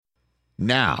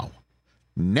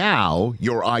Now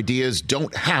your ideas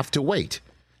don't have to wait.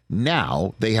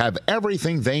 Now they have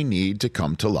everything they need to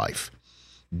come to life.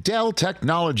 Dell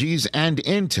Technologies and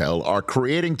Intel are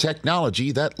creating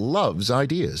technology that loves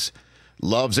ideas,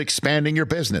 loves expanding your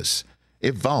business,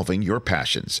 evolving your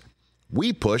passions.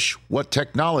 We push what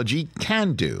technology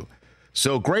can do,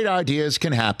 so great ideas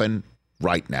can happen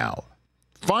right now.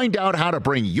 Find out how to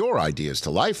bring your ideas to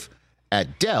life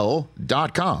at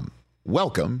Dell.com.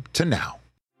 Welcome to Now.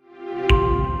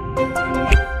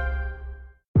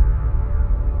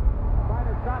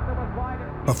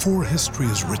 Before history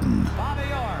is written,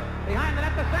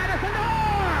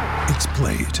 it's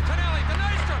played.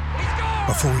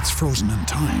 Before it's frozen in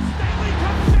time,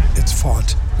 it's fought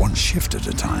one shift at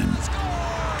a time.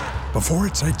 Before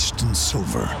it's etched in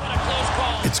silver,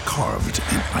 it's carved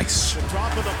in ice.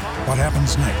 What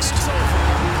happens next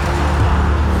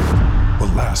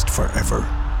will last forever.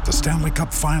 The Stanley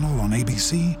Cup Final on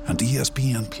ABC and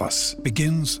ESPN Plus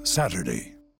begins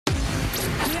Saturday. We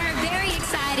are very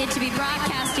excited to be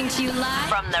broadcasting to you live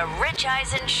from the Rich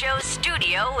Eisen Show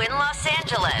studio in Los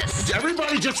Angeles.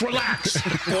 Everybody just relax.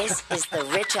 This is the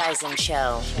Rich Eisen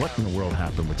Show. What in the world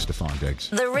happened with Stephon Diggs?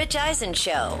 The Rich Eisen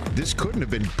Show. This couldn't have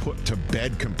been put to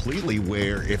bed completely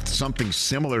where if something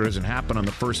similar doesn't happen on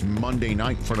the first Monday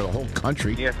night in front of the whole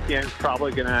country. ESPN's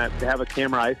probably going to have a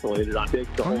camera isolated on Diggs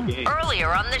the whole game.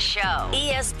 Earlier on the show,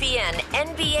 ESPN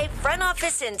NBA front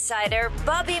office insider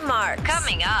Bobby Marks.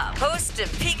 Coming up, host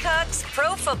of Peacock's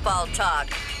Pro Football Talk,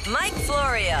 Mike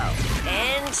Florio.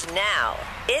 And now,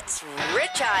 it's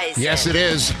Rich Eisen. Yes, it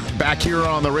is. Back here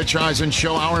on the Rich Eisen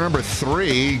Show, hour number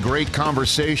 3. Great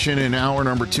conversation in hour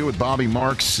number 2 with Bobby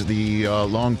Marks, the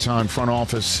longtime front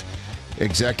office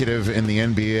executive in the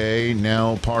NBA,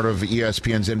 now part of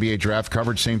ESPN's NBA draft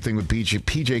coverage. Same thing with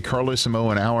PJ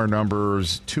Carlesimo in hour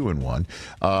numbers 2 and 1.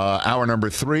 Hour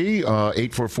number 3,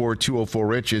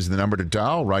 844-204-RICH is the number to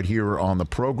dial right here on the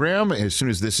program. As soon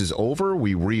as this is over,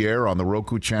 we re-air on the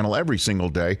Roku channel every single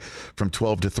day from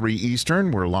 12 to 3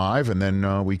 Eastern. We're live, and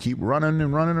then we keep running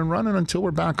and running and running until we're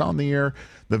back on the air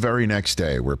the very next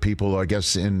day, where people, I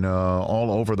guess, in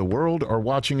all over the world are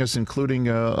watching us, including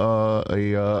an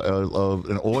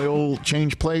oil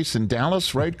change place in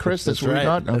Dallas, right, Chris? That's what we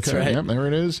got? Okay, That's right. Yep, there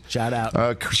it is. Shout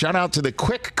out. Shout out to the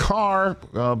Quick Car,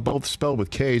 both spelled with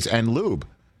K's, and Lube.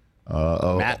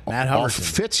 Matt off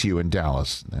Huberson. Fitzhugh in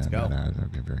Dallas. Let's go.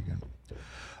 Okay, very good.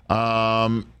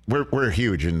 We're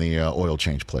huge in the oil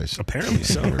change place. Apparently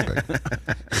so.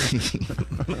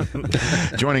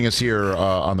 Joining us here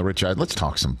on the Rich Eisen, let's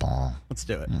talk some ball. Let's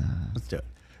do it. Let's do it.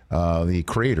 The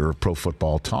creator of Pro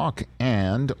Football Talk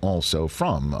and also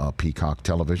from Peacock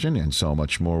Television and so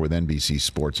much more with NBC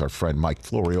Sports, our friend Mike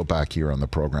Florio back here on the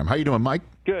program. How you doing, Mike?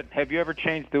 Good. Have you ever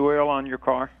changed the oil on your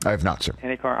car? I have not, sir.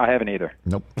 Any car? I haven't either.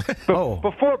 Nope.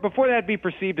 Before that be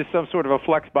perceived as some sort of a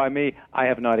flex by me, I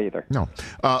have not either. No.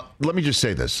 Let me just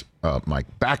say this, Mike.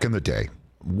 Back in the day,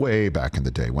 way back in the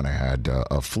day when I had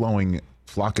a flowing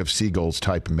flock of seagulls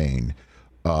type mane,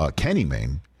 Kenny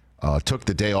Mayne took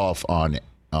the day off on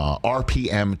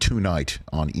RPM Tonight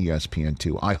on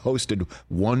ESPN2. I hosted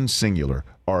one singular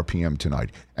RPM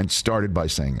Tonight and started by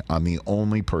saying I'm the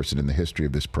only person in the history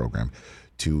of this program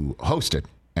to host it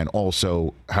and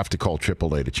also have to call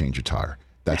AAA to change a tire.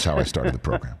 That's how I started the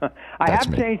program. I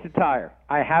have changed the tire.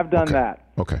 I have done that.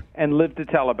 Okay. And lived to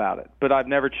tell about it. But I've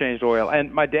never changed oil.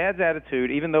 And my dad's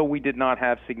attitude, even though we did not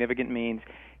have significant means,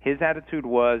 his attitude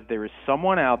was there is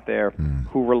someone out there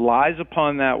who relies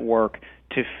upon that work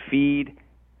to feed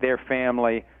their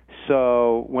family.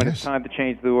 So when it's time to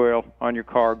change the oil on your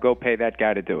car, go pay that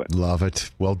guy to do it. Love it.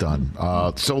 Well done.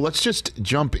 So let's just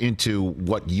jump into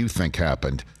what you think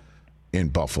happened in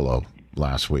Buffalo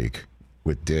last week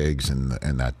with Diggs and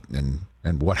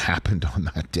what happened on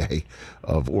that day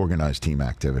of organized team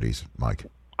activities, Mike.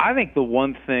 I think the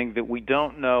one thing that we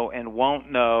don't know and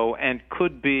won't know and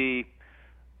could be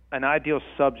an ideal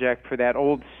subject for that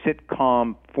old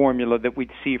sitcom formula that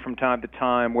we'd see from time to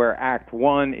time where Act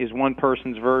 1 is one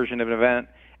person's version of an event,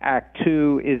 Act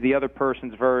 2 is the other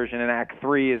person's version, and Act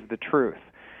 3 is the truth.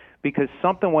 Because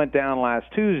something went down last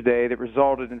Tuesday that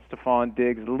resulted in Stephon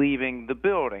Diggs leaving the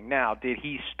building. Now, did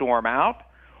he storm out?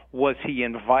 Was he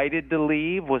invited to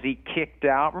leave? Was he kicked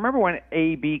out? Remember when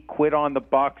AB quit on the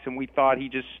Bucs and we thought he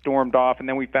just stormed off, and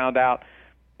then we found out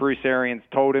Bruce Arians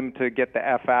told him to get the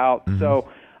F out? Mm-hmm. So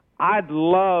I'd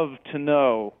love to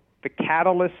know the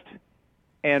catalyst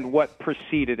and what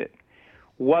preceded it.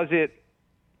 Was it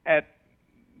at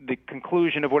the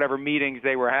conclusion of whatever meetings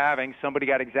they were having, somebody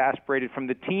got exasperated from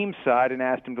the team side and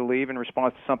asked him to leave in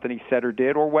response to something he said or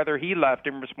did, or whether he left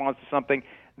in response to something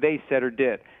they said or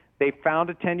did? They found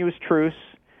a tenuous truce.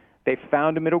 They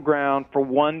found a middle ground for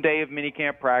one day of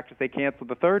minicamp practice. They canceled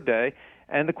the third day.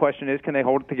 And the question is, can they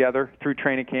hold it together through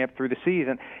training camp, through the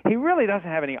season? He really doesn't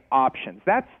have any options.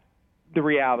 That's the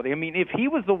reality. I mean, if he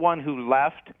was the one who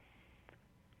left,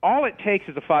 all it takes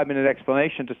is a 5-minute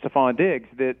explanation to Stephon Diggs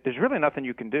that there's really nothing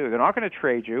you can do. They're not going to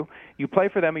trade you. You play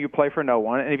for them or you play for no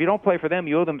one. And if you don't play for them,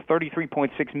 you owe them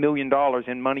 $33.6 million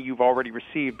in money you've already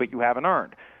received but you haven't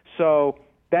earned. So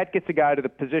that gets a guy to the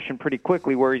position pretty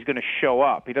quickly where he's going to show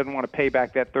up. He doesn't want to pay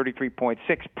back that $33.6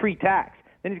 pre-tax.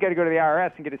 Then he's got to go to the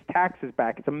IRS and get his taxes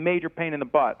back. It's a major pain in the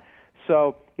butt.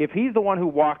 So if he's the one who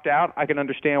walked out, I can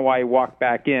understand why he walked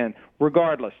back in.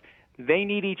 Regardless, they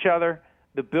need each other.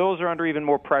 The Bills are under even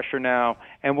more pressure now,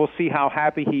 and we'll see how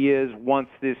happy he is once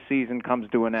this season comes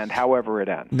to an end, however it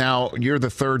ends. Now, you're the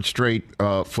third straight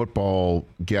football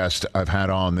guest I've had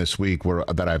on this week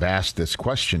that I've asked this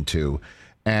question to.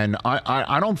 And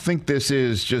I don't think this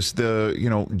is just the,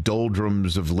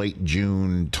 doldrums of late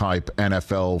June type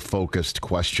NFL focused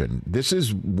question. This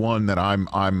is one that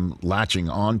I'm latching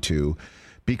onto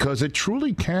because it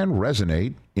truly can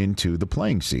resonate into the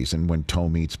playing season when toe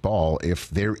meets ball. If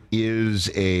there is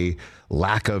a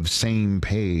lack of same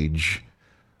page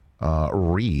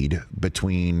read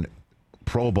between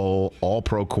Pro Bowl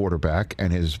All-Pro quarterback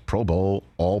and his Pro Bowl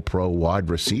All-Pro wide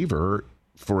receiver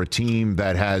for a team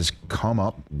that has come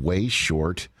up way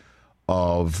short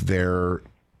of their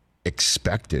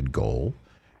expected goal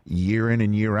year in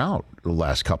and year out the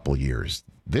last couple of years.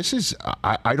 This is,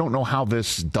 I don't know how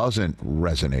this doesn't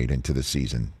resonate into the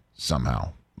season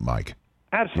somehow, Mike.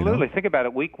 Absolutely. Think about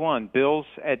it. Week 1, Bills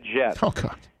at Jets. Oh,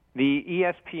 God. The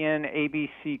ESPN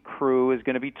ABC crew is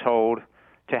going to be told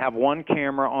to have one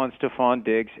camera on Stephon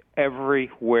Diggs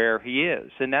everywhere he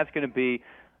is. And that's going to be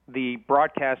the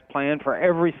broadcast plan for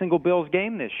every single Bills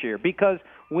game this year because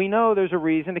we know there's a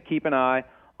reason to keep an eye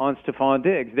on Stephon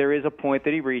Diggs. There is a point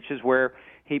that he reaches where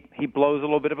he blows a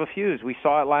little bit of a fuse. We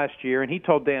saw it last year, and he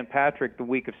told Dan Patrick the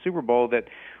week of Super Bowl that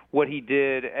what he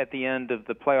did at the end of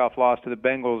the playoff loss to the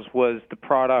Bengals was the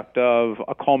product of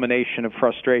a culmination of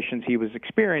frustrations he was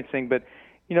experiencing. But,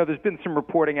 there's been some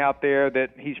reporting out there that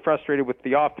he's frustrated with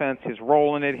the offense, his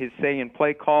role in it, his say in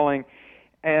play calling.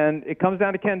 And it comes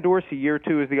down to Ken Dorsey, year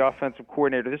 2 as the offensive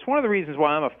coordinator. That's one of the reasons why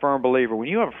I'm a firm believer. When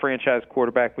you have a franchise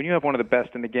quarterback, when you have one of the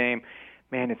best in the game,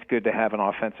 man, it's good to have an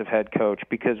offensive head coach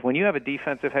because when you have a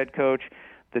defensive head coach,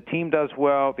 the team does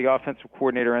well, the offensive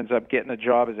coordinator ends up getting a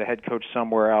job as a head coach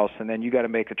somewhere else, and then you got to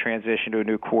make the transition to a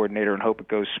new coordinator and hope it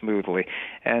goes smoothly.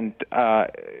 And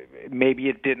maybe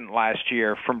it didn't last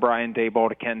year from Brian Daboll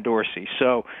to Ken Dorsey.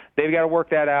 So they've got to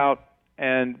work that out.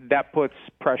 And that puts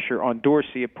pressure on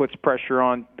Dorsey. It puts pressure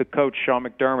on the coach, Sean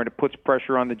McDermott. It puts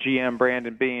pressure on the GM,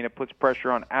 Brandon Beane. It puts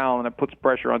pressure on Allen. It puts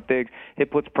pressure on Diggs.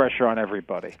 It puts pressure on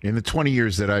everybody. In the 20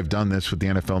 years that I've done this with the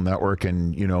NFL Network,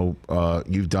 and,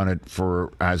 you've done it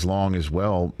for as long as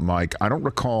well, Mike, I don't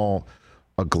recall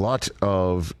a glut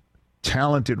of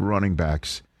talented running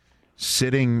backs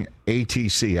sitting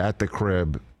ATC at the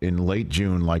crib in late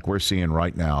June like we're seeing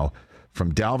right now,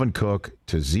 from Dalvin Cook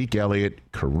to Zeke Elliott,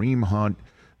 Kareem Hunt,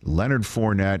 Leonard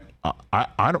Fournette.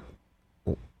 I don't.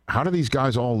 How do these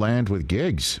guys all land with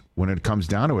gigs when it comes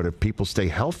down to it? If people stay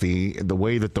healthy, the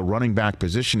way that the running back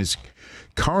position is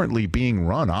currently being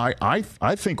run, I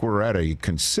think we're at a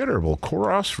considerable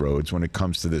crossroads when it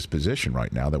comes to this position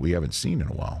right now that we haven't seen in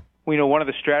a while. Well, one of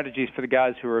the strategies for the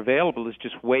guys who are available is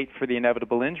just wait for the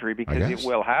inevitable injury because it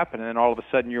will happen. And then all of a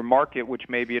sudden your market, which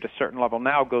may be at a certain level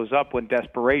now, goes up when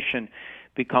desperation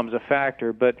becomes a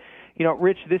factor. But,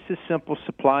 Rich, this is simple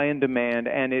supply and demand,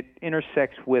 and it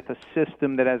intersects with a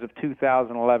system that as of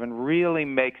 2011 really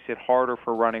makes it harder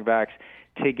for running backs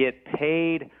to get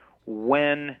paid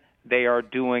when they are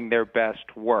doing their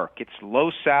best work. It's low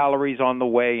salaries on the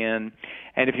way in,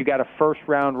 and if you got a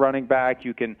first-round running back,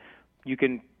 you can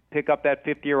pick up that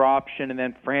 5th-year option and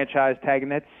then franchise tag, and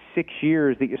that's 6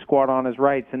 years that you squat on his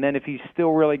rights. And then if he's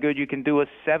still really good, you can do a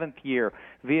 7th year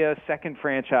via a second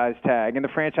franchise tag, and the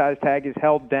franchise tag is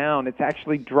held down. It's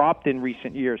actually dropped in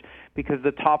recent years because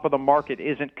the top of the market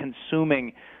isn't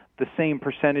consuming the same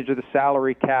percentage of the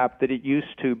salary cap that it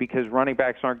used to because running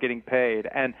backs aren't getting paid.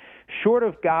 And short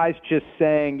of guys just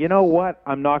saying, you know what,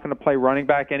 I'm not going to play running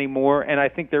back anymore, and I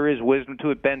think there is wisdom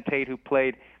to it. Ben Tate, who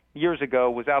played years ago,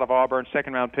 was out of Auburn,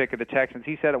 second-round pick of the Texans.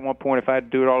 He said at one point, if I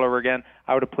had to do it all over again,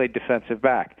 I would have played defensive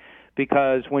back.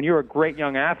 Because when you're a great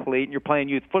young athlete and you're playing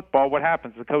youth football, what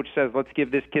happens? The coach says, let's give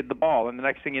this kid the ball. And the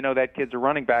next thing you know, that kid's a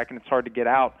running back, and it's hard to get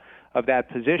out of that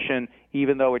position,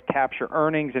 even though it caps your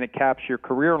earnings and it caps your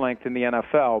career length in the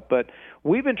NFL. But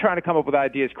we've been trying to come up with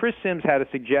ideas. Chris Sims had a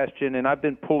suggestion, and I've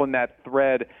been pulling that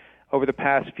thread over the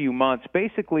past few months,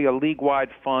 basically a league-wide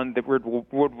fund that would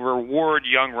reward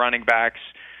young running backs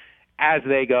as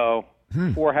they go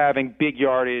for having big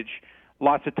yardage,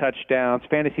 lots of touchdowns,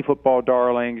 fantasy football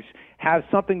darlings, have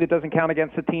something that doesn't count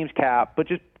against the team's cap, but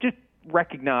just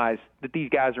recognize that these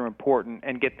guys are important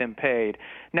and get them paid.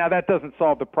 Now, that doesn't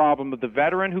solve the problem of the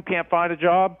veteran who can't find a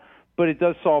job, but it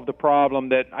does solve the problem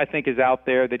that I think is out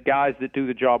there, that guys that do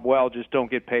the job well just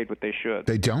don't get paid what they should.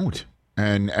 They don't.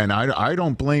 And I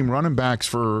don't blame running backs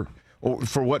for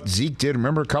what Zeke did.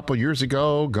 Remember a couple of years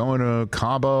ago going to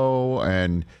Cabo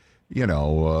and,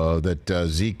 that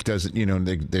Zeke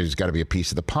doesn't, there's got to be a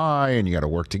piece of the pie and you got to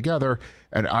work together.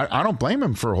 And I don't blame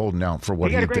him for holding out for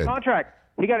what he did. He got a great contract.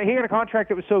 He got a contract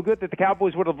that was so good that the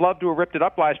Cowboys would have loved to have ripped it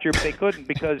up last year, but they couldn't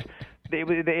because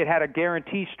it had a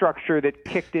guarantee structure that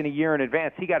kicked in a year in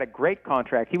advance. He got a great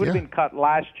contract. He would have been cut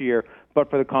last year, but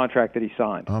for the contract that he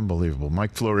signed. Unbelievable.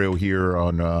 Mike Florio here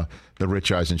on the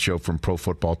Rich Eisen Show from Pro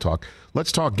Football Talk.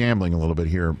 Let's talk gambling a little bit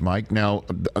here, Mike. Now,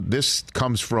 this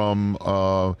comes from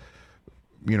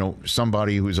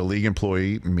somebody who's a league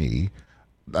employee, me,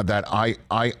 that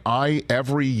I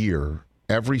every year,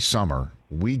 every summer,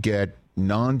 we get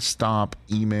nonstop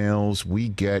emails, we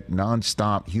get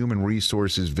nonstop human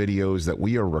resources videos that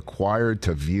we are required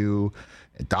to view,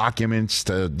 documents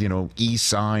to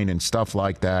e-sign and stuff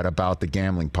like that about the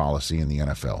gambling policy in the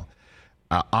NFL.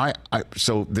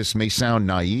 So this may sound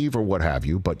naive or what have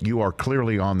you, but you are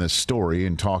clearly on this story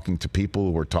and talking to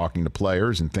people who are talking to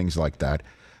players and things like that.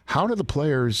 How do the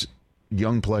players,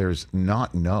 young players,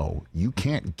 not know you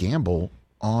can't gamble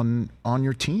on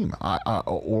your team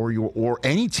or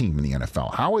any team in the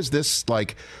NFL? How is this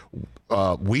like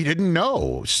we didn't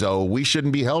know, so we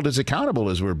shouldn't be held as accountable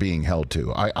as we're being held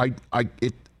to?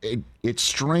 It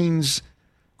strains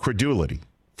credulity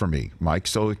for me, Mike.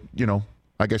 So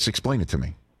I guess explain it to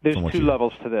me. There's two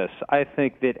levels to this. I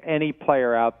think that any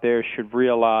player out there should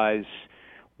realize,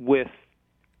 with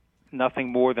nothing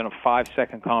more than a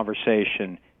 5-second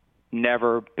conversation,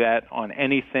 never bet on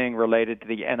anything related to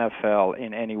the NFL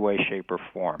in any way, shape, or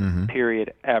form.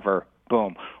 Period. Ever.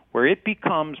 Boom. Where it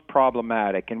becomes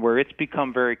problematic and where it's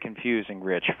become very confusing,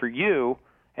 Rich, for you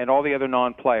and all the other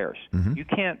non-players, you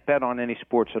can't bet on any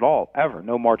sports at all, ever.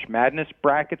 No March Madness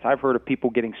brackets. I've heard of people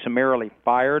getting summarily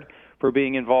fired for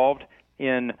being involved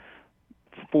in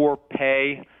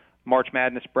for-pay March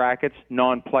Madness brackets,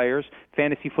 non-players.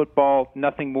 Fantasy football,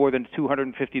 nothing more than a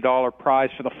 $250 prize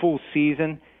for the full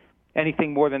season.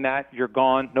 Anything more than that, you're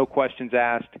gone, no questions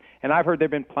asked. And I've heard there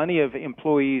have been plenty of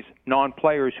employees,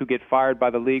 non-players, who get fired by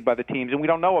the league, by the teams, and we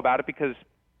don't know about it because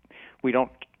we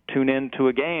don't tune in to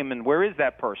a game, and where is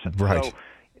that person? Right. So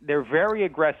they're very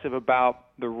aggressive about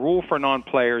the rule for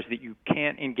non-players that you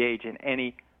can't engage in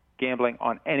any gambling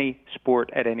on any sport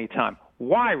at any time.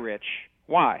 Why, Rich?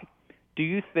 Why? Do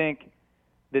you think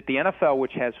that the NFL,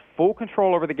 which has full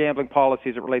control over the gambling policy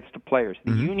as it relates to players,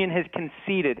 the union has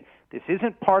conceded this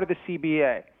isn't part of the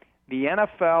CBA. The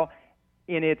NFL,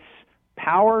 in its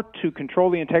power to control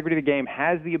the integrity of the game,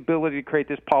 has the ability to create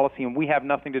this policy, and we have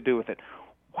nothing to do with it.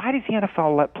 Why does the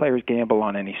NFL let players gamble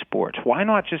on any sports? Why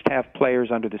not just have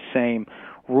players under the same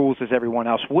rules as everyone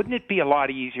else? Wouldn't it be a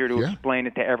lot easier to explain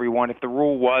it to everyone if the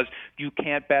rule was you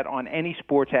can't bet on any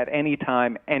sports at any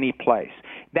time, any place?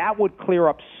 That would clear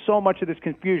up so much of this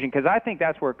confusion, because I think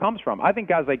that's where it comes from. I think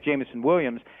guys like Jameson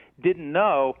Williams didn't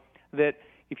know that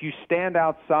if you stand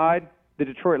outside the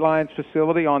Detroit Lions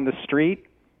facility on the street,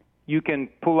 you can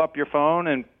pull up your phone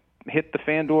and hit the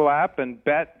FanDuel app and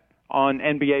bet on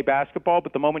NBA basketball,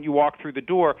 but the moment you walk through the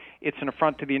door, it's an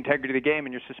affront to the integrity of the game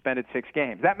and you're suspended 6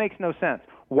 games. That makes no sense.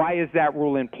 Why is that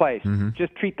rule in place?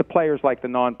 Just treat the players like the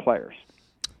non-players.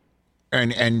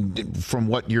 And from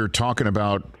what you're talking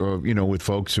about, with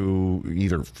folks who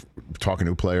either talking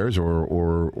to players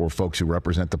or folks who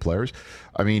represent the players,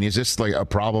 I mean, is this like a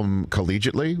problem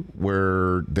collegiately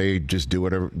where they just do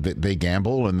whatever, they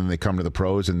gamble and then they come to the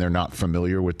pros and they're not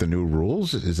familiar with the new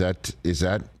rules? Is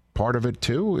that part of it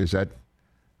too?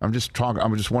 I'm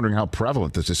just wondering how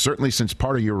prevalent this is. Certainly, since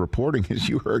part of your reporting is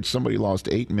you heard somebody lost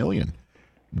 $8 million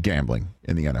gambling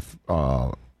in the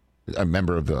NFL. A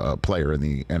member of the player in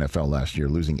the NFL last year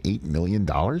losing $8 million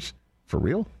for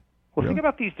real? Well, think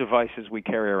about these devices we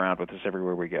carry around with us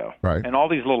everywhere we go, right? And all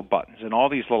these little buttons and all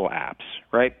these little apps,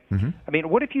 right? I mean,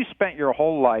 what if you spent your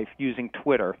whole life using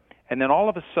Twitter, and then all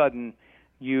of a sudden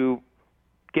you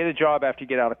get a job after you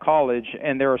get out of college,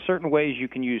 and there are certain ways you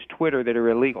can use Twitter that are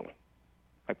illegal?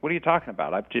 Like, what are you talking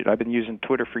about? I've been using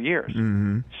Twitter for years.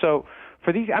 So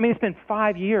for these, I mean, it's been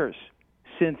 5 years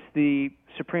since the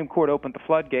Supreme Court opened the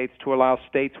floodgates to allow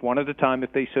states one at a time,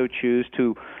 if they so choose,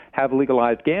 to have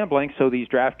legalized gambling. So these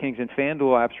DraftKings and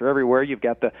FanDuel apps are everywhere. You've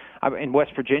got in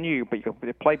West Virginia, you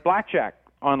play blackjack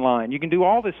online. You can do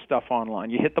all this stuff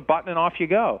online. You hit the button and off you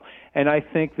go. And I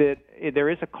think that there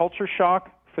is a culture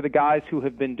shock for the guys who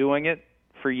have been doing it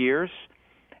for years.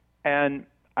 And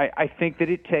I think that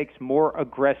it takes more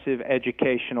aggressive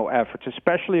educational efforts,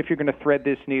 especially if you're going to thread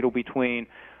this needle between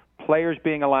players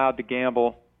being allowed to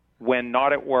gamble when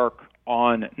not at work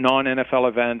on non-NFL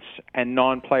events and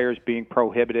non-players being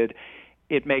prohibited.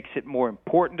 It makes it more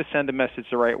important to send a message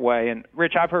the right way. And,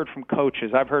 Rich, I've heard from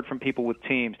coaches, I've heard from people with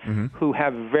teams who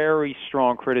have very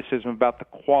strong criticism about the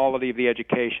quality of the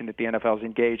education that the NFL is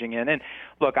engaging in. And,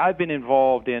 look, I've been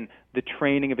involved in the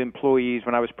training of employees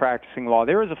when I was practicing law.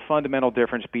 There is a fundamental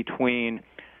difference between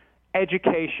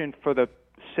education for the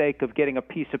sake of getting a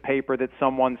piece of paper that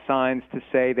someone signs to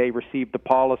say they received the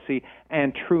policy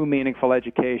and true meaningful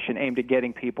education aimed at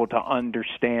getting people to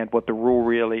understand what the rule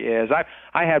really is.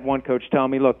 I had one coach tell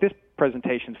me, look, this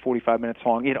presentation's 45 minutes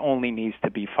long. It only needs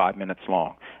to be 5 minutes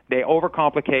long. They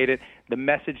overcomplicate it. The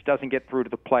message doesn't get through to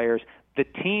the players. The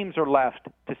teams are left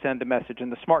to send the message,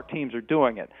 and the smart teams are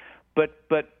doing it. But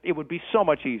it would be so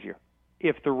much easier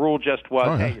if the rule just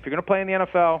was, hey, if you're going to play in the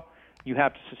NFL, you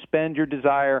have to suspend your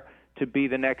desire to be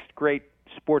the next great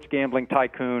sports gambling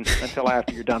tycoon until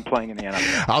after you're done playing in the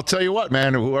NFL. I'll tell you what,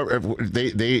 man.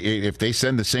 If they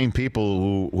send the same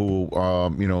people who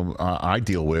I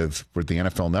deal with the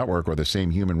NFL Network or the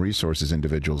same human resources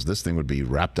individuals, this thing would be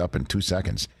wrapped up in 2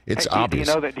 seconds. It's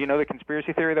obvious. Do you know the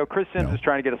conspiracy theory though? Chris Sims is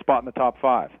trying to get a spot in the top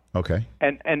 5. Okay.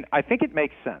 And I think it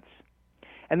makes sense.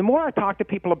 And the more I talk to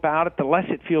people about it, the less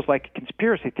it feels like a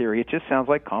conspiracy theory. It just sounds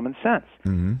like common sense.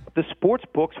 Mm-hmm. The sports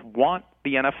books want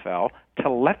the NFL to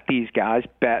let these guys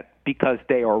bet because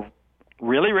they are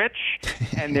really rich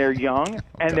and they're young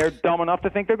and they're dumb enough to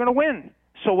think they're going to win.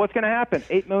 So what's going to happen?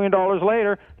 $8 million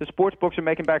later, the sports books are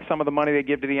making back some of the money they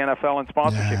give to the NFL in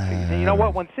sponsorship fees. And you know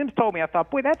what? When Sims told me, I thought,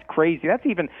 boy, that's crazy. That's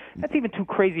even too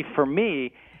crazy for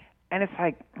me. And it's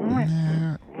like,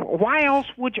 why else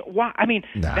would you? Why? I mean,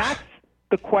 that's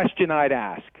the question I'd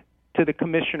ask to the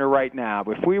commissioner right now.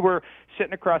 If we were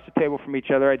sitting across the table from each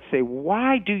other, I'd say,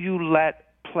 why do you let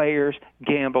players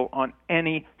gamble on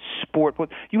any sport?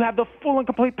 You have the full and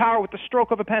complete power with the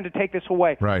stroke of a pen to take this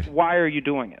away. Right. Why are you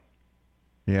doing it?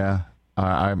 Yeah,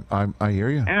 I hear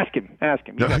you. Ask him.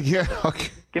 Yeah, okay.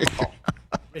 Give him a call.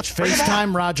 It's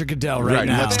FaceTime Roger Goodell right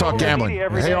now. Let's talk gambling. Hey,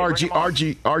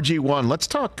 RG1, let's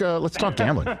talk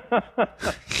gambling.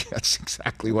 That's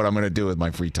exactly what I'm going to do with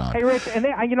my free time. Hey, Rich, and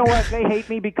you know what? They hate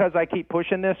me because I keep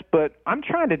pushing this, but I'm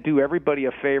trying to do everybody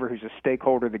a favor who's a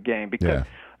stakeholder of the game because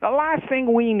the last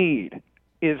thing we need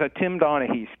is a Tim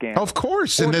Donaghy scandal. Of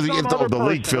course, and if the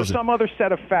league feels some other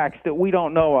set of facts that we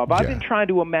don't know of. I've been trying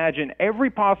to imagine every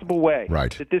possible way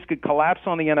that this could collapse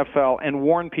on the NFL and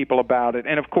warn people about it.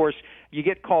 And, of course, you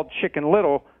get called Chicken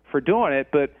Little for doing it,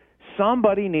 but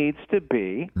somebody needs to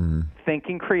be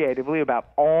thinking creatively about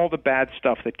all the bad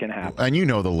stuff that can happen. And you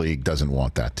know the league doesn't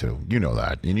want that, too. You know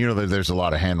that. And you know that there's a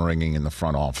lot of hand-wringing in the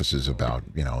front offices about,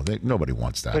 nobody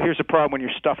wants that. But here's the problem. When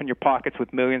you're stuffing your pockets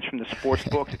with millions from the sports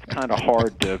books, it's kind of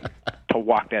hard to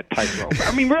walk that tightrope.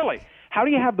 I mean, really, how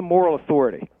do you have the moral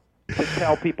authority to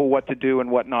tell people what to do and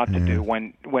what not to do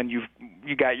when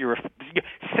you got your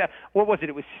what was it?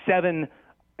 It was 7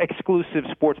 exclusive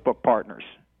sportsbook partners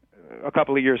a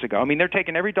couple of years ago. I mean, they're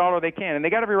taking every dollar they can, and they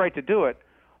got every right to do it,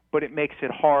 but it makes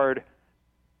it hard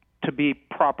to be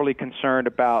properly concerned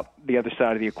about the other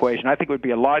side of the equation. I think it would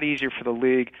be a lot easier for the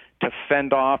league to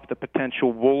fend off the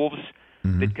potential wolves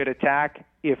that could attack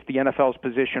if the NFL's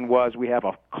position was we have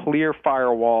a clear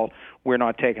firewall. We're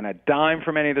not taking a dime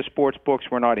from any of the sports books.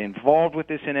 We're not involved with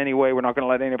this in any way. We're not going to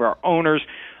let any of our owners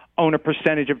own a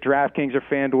percentage of DraftKings or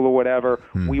FanDuel or whatever.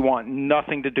 We want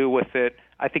nothing to do with it.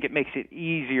 I think it makes it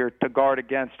easier to guard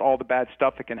against all the bad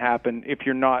stuff that can happen if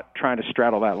you're not trying to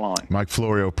straddle that line. Mike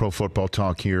Florio, Pro Football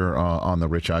Talk here on the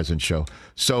Rich Eisen Show.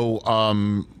 So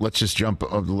let's just jump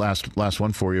last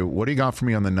one for you. What do you got for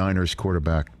me on the Niners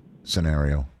quarterback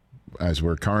scenario as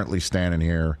we're currently sitting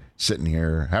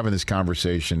here, having this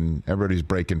conversation, everybody's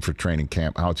breaking for training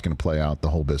camp, how it's going to play out, the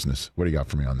whole business? What do you got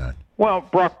for me on that? Well,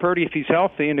 Brock Purdy, if he's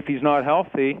healthy, and if he's not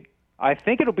healthy, I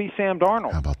think it'll be Sam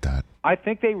Darnold. How about that? I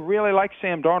think they really like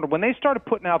Sam Darnold. When they started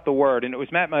putting out the word, and it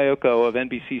was Matt Mayoko of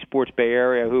NBC Sports Bay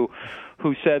Area who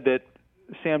said that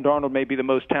Sam Darnold may be the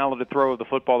most talented thrower of the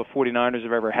football the 49ers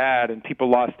have ever had, and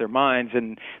people lost their minds.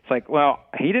 And it's like, well,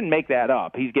 he didn't make that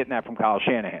up. He's getting that from Kyle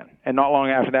Shanahan. And not long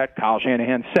after that, Kyle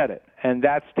Shanahan said it. And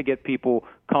that's to get people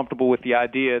comfortable with the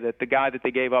idea that the guy that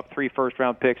they gave up 3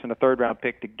 first-round picks and a third-round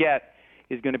pick to get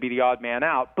is going to be the odd man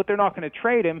out. But they're not going to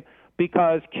trade him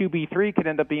because QB3 could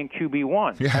end up being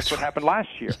QB1. Yes. That's what happened last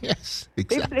year. Yes,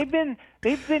 exactly.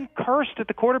 They've been cursed at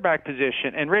the quarterback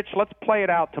position. And, Rich, let's play it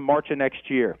out to March of next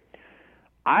year.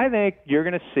 I think you're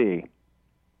going to see,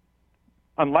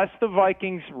 unless the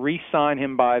Vikings re-sign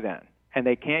him by then, and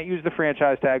they can't use the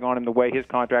franchise tag on him the way his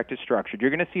contract is structured, you're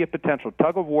going to see a potential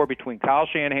tug-of-war between Kyle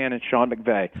Shanahan and Sean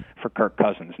McVay for Kirk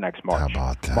Cousins next March. How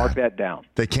about that? Mark that down.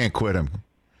 They can't quit him.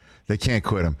 They can't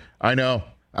quit him. I know.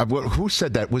 Who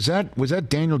said that? Was that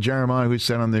Daniel Jeremiah who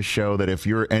said on this show that if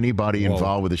you're anybody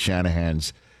involved with the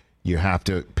Shanahans, you have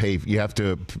to pay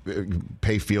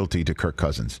fealty to Kirk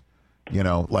Cousins? You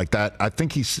know, like that. I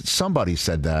think somebody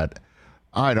said that.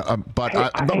 I don't. But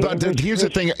here's the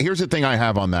thing. Here's the thing I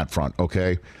have on that front.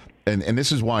 Okay, and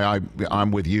this is why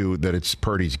I'm with you that it's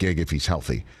Purdy's gig if he's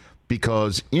healthy,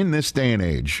 because in this day and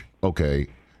age, okay,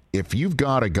 if you've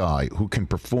got a guy who can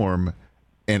perform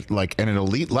at an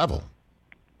elite level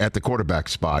at the quarterback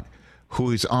spot,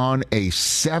 who is on a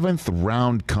 7th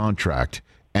round contract,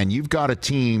 and you've got a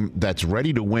team that's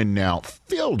ready to win now,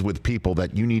 filled with people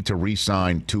that you need to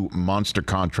re-sign to monster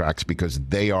contracts because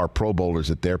they are Pro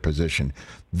Bowlers at their position.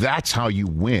 That's how you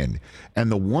win.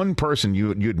 And the one person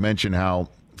you'd mentioned how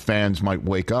fans might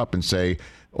wake up and say,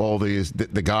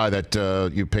 the guy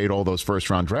that you paid all those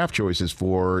first-round draft choices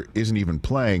for isn't even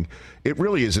playing. It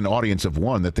really is an audience of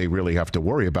one that they really have to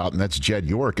worry about, and that's Jed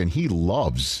York, and he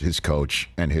loves his coach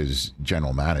and his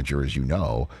general manager, as you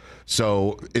know.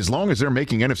 So as long as they're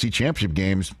making NFC Championship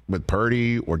games with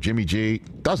Purdy or Jimmy G,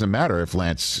 doesn't matter if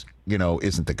Lance,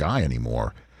 isn't the guy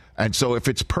anymore. And so if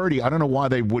it's Purdy, I don't know why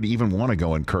they would even want to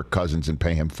go in Kirk Cousins and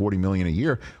pay him $40 million a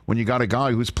year when you got a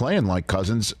guy who's playing like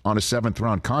Cousins on a 7th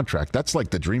round contract. That's like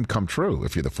the dream come true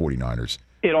if you're the 49ers.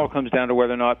 It all comes down to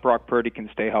whether or not Brock Purdy can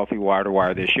stay healthy wire to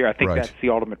wire this year. I think that's the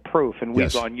ultimate proof. And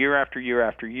we've gone year after year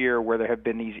after year where there have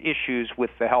been these issues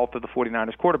with the health of the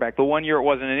 49ers quarterback. The one year it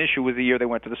wasn't an issue was the year they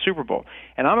went to the Super Bowl.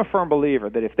 And I'm a firm believer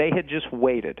that if they had just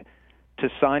waited to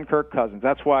sign Kirk Cousins,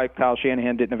 that's why Kyle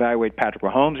Shanahan didn't evaluate Patrick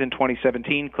Mahomes in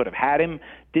 2017, could have had him,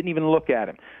 didn't even look at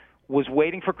him. Was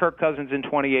waiting for Kirk Cousins in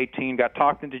 2018, got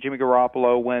talked into Jimmy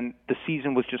Garoppolo when the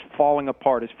season was just falling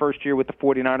apart. His first year with the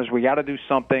 49ers, we got to do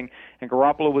something, and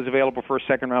Garoppolo was available for a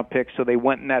second-round pick, so they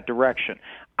went in that direction.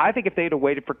 I think if they'd have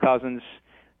waited for Cousins,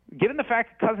 given the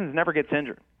fact that Cousins never gets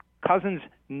injured, Cousins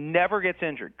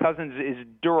is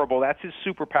durable. That's his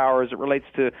superpower as it relates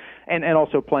to, and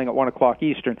also playing at 1 o'clock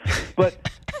Eastern. But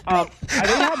they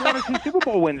have 1 or 2 Super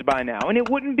Bowl wins by now, and it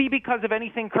wouldn't be because of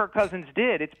anything Kirk Cousins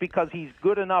did. It's because he's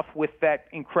good enough with that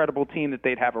incredible team that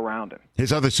they'd have around him.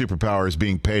 His other superpower is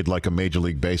being paid like a Major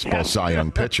League Baseball Cy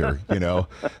Young pitcher.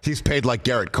 He's paid like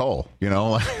Garrett Cole.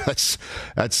 That's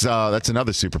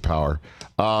another superpower.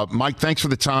 Mike, thanks for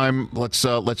the time.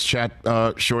 Let's chat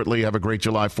shortly. Have a great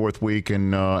July 4th week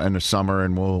and the summer,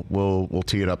 and we'll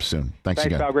tee it up soon. Thanks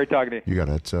again. Pal. Great talking to you. You got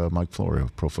it. It's Mike Florio,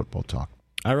 Pro Football Talk.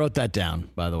 I wrote that down,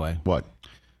 by the way. What?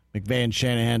 McVay and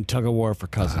Shanahan tug of war for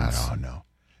Cousins. I don't know.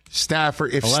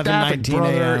 Stafford, if 11,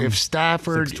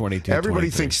 Stafford, everybody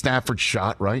thinks Stafford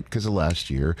shot right because of last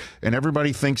year, and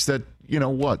everybody thinks that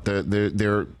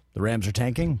the Rams are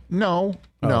tanking. No.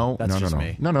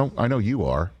 Me. No. I know you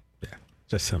are. Yeah,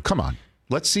 just him. Come on.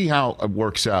 Let's see how it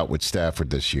works out with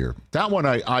Stafford this year. That one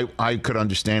I could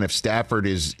understand if Stafford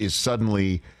is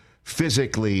suddenly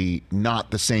physically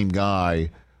not the same guy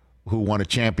who won a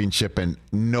championship and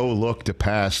no look to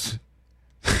pass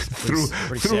through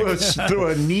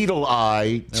a needle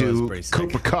eye to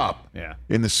Cooper Kupp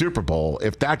in the Super Bowl.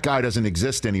 If that guy doesn't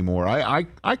exist anymore,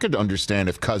 I could understand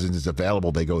if Cousins is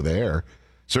available, they go there.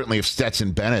 Certainly if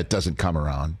Stetson Bennett doesn't come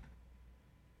around.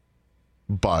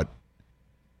 But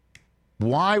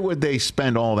why would they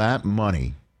spend all that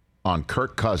money on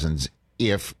Kirk Cousins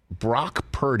if Brock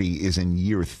Purdy is in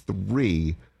year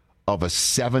 3 of a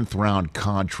 7th round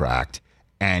contract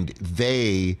and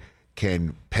they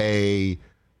can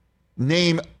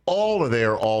name all of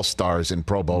their all-stars and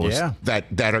Pro Bowlers that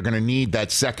are going to need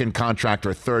that second contract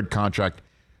or third contract,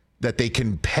 that they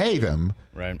can pay them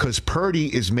because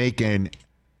Purdy is making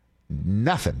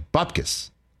nothing. Bupkis.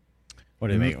 What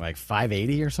do they make, like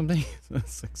 $580 or something?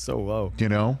 That's like so low.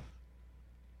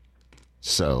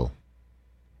 So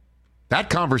that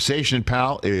conversation,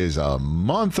 pal, is a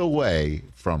month away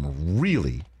from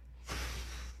really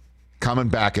coming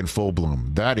back in full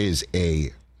bloom. That is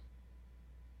a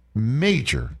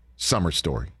major summer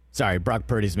story. Sorry, Brock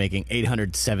Purdy's making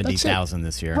 $870,000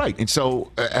 this year. Right. And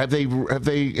so have they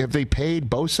paid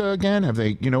Bosa again? Have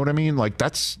they, you know what I mean? Like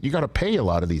you got to pay a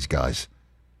lot of these guys.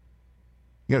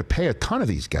 You got to pay a ton of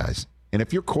these guys. And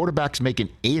if your quarterback's making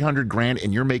 $800,000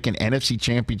 and you're making NFC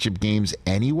Championship games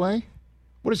anyway,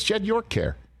 What does Jed York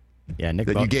care? Yeah, Nick.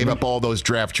 That you gave up all those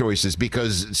draft choices,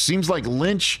 because it seems like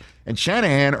Lynch and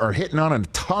Shanahan are hitting on a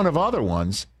ton of other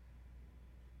ones.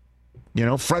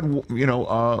 Fred,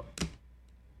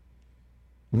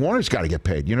 Warner's got to get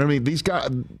paid. You know what I mean? These guys,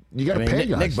 you got to pay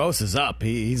guys. Nick Bosa's up.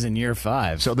 He's in year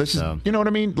 5. So this is, you know what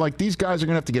I mean? Like, these guys are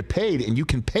going to have to get paid, and you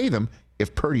can pay them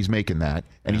if Purdy's making that,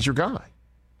 and he's your guy.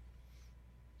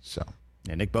 So.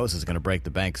 Yeah, Nick Bosa's going to break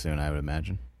the bank soon, I would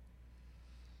imagine.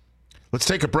 Let's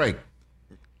take a break.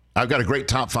 I've got a great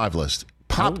top 5 list.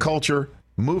 Pop culture,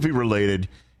 movie related.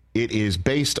 It is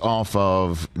based off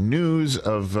of news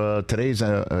of today's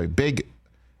big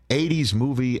 80s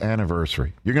movie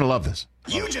anniversary. You're going to love this.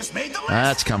 You just made the list.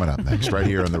 That's coming up next, right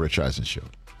here on The Rich Eisen Show.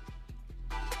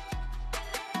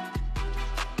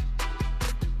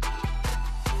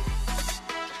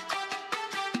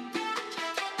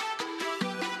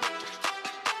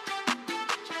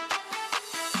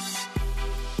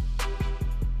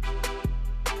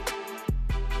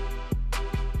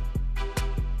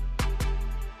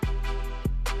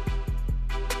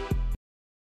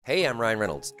 Hey, I'm Ryan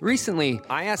Reynolds. Recently,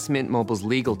 I asked Mint Mobile's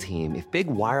legal team if big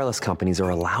wireless companies are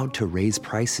allowed to raise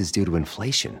prices due to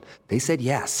inflation. They said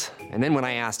yes. And then when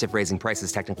I asked if raising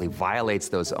prices technically violates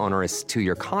those onerous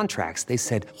 2-year contracts, they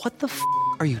said, "What the f***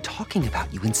 are you talking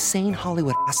about, you insane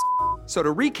Hollywood ass f- So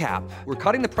to recap, we're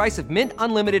cutting the price of Mint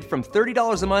Unlimited from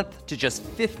 $30 a month to just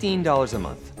 $15 a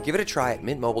month. Give it a try at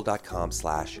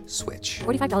mintmobile.com/switch.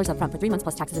 $45 up front for 3 months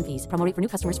plus taxes and fees. Promo rate for new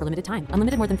customers for limited time.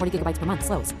 Unlimited more than 40 gigabytes per month.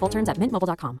 Slows full terms at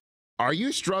mintmobile.com. Are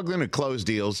you struggling to close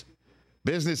deals?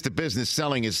 Business-to-business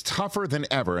selling is tougher than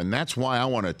ever, and that's why I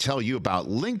want to tell you about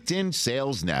LinkedIn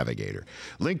Sales Navigator.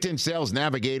 LinkedIn Sales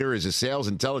Navigator is a sales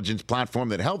intelligence platform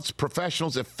that helps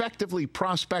professionals effectively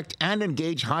prospect and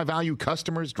engage high-value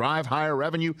customers, drive higher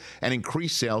revenue, and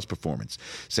increase sales performance.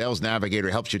 Sales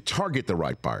Navigator helps you target the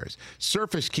right buyers,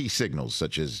 surface key signals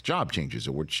such as job changes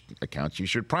or which accounts you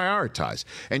should prioritize,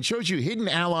 and shows you hidden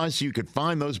allies so you could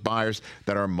find those buyers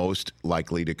that are most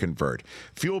likely to convert.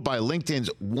 Fueled by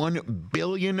LinkedIn's 1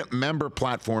 billion member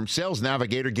platform, Sales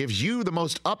Navigator gives you the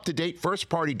most up-to-date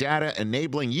first-party data,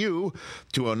 enabling you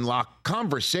to unlock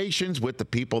conversations with the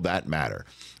people that matter.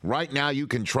 Right now, you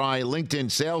can try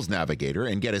LinkedIn Sales Navigator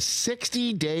and get a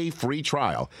 60-day free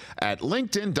trial at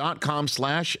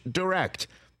linkedin.com/direct.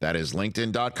 That is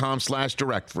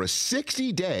linkedin.com/direct for a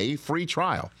 60-day free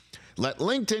trial. Let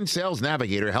LinkedIn Sales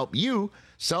Navigator help you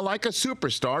sell like a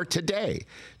superstar today.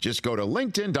 Just go to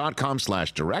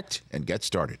linkedin.com/direct and get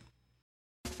started.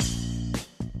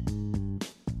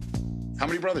 How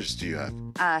many brothers do you have?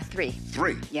 3.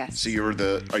 3? Yes. So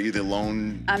are you the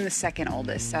lone? I'm the second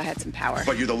oldest, so I had some power.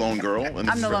 But you're the lone girl in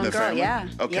I'm the lone girl, family? yeah.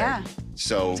 Okay. Yeah.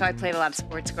 So I played a lot of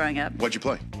sports growing up. What'd you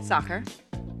play? Soccer.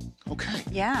 Okay.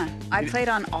 Yeah. I played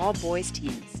on all boys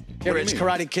teams. Hey, Rich,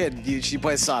 Karate Kid. She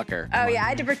plays soccer. Oh, yeah. I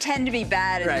had to pretend to be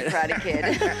bad in the Karate Kid.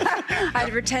 I had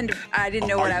to pretend I didn't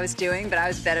know what I was doing, but I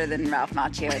was better than Ralph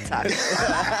Macchio at soccer.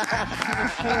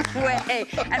 Way.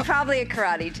 And probably at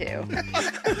karate, too.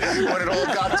 When it all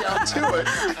got down to it.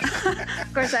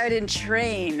 Of course, I didn't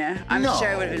train. I'm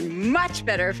sure it would have been much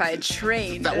better if I had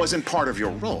trained. That wasn't part of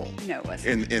your role. No, it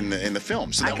wasn't. In the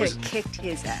film. So I could have kicked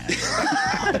his ass.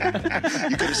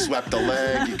 You could have swept the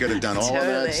leg. You could have done all of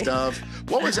that stuff.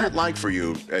 What was that like for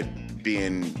you,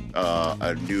 being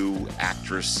a new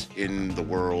actress in the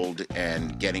world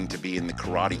and getting to be in the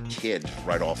Karate Kid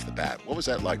right off the bat? What was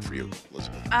that like for you,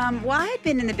 Elizabeth? Well, I had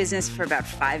been in the business for about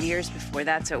 5 years before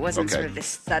that, so it wasn't sort of this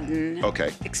sudden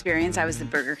experience. I was the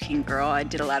Burger King girl. I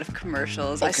did a lot of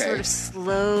commercials. I sort of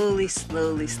slowly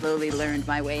learned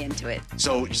my way into it.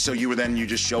 So you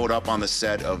just showed up on the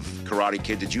set of Karate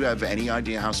Kid. Did you have any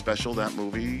idea how special that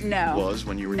movie was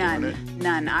when you were doing it?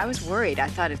 None. I was worried. I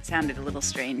thought it sounded a little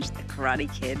strange, the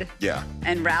Karate Kid. Yeah.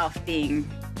 And Ralph being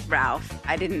Ralph.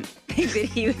 I didn't think that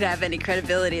he would have any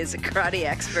credibility as a karate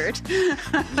expert.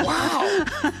 Wow.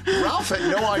 Ralph had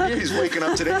no idea he's waking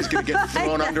up today. He's going to get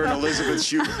thrown under an Elizabeth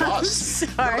Shue bus.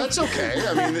 Sorry. No, that's okay.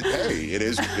 I mean, hey, it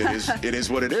is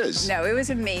what it is. No, it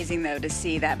was amazing, though, to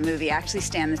see that movie actually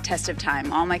stand the test of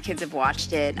time. All my kids have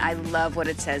watched it. I love what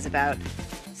it says about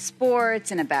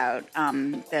sports and about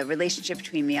the relationship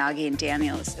between Miyagi and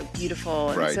Daniel is so beautiful.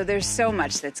 And so there's so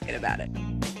much that's good about it.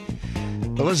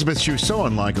 Elizabeth Shue, so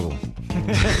unlikable.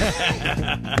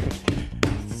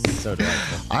 So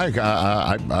delightful.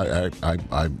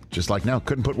 I just like now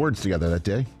couldn't put words together that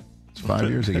day. It's 5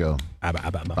 years ago.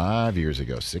 5 years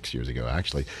ago, 6 years ago,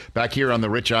 actually. Back here on the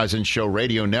Rich Eisen Show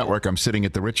Radio Network, I'm sitting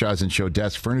at the Rich Eisen Show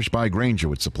desk, furnished by Grainger,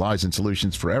 with supplies and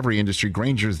solutions for every industry.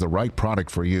 Grainger is the right product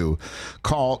for you.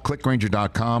 Call,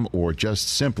 clickgrainger.com, or just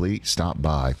simply stop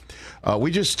by.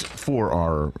 We just, for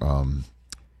our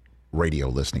radio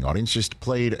listening audience, just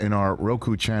played in our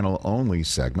Roku channel only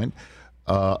segment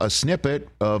a snippet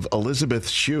of Elizabeth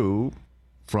Shue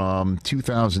from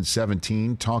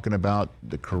 2017 talking about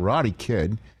The Karate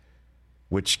Kid,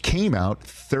 which came out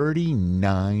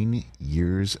 39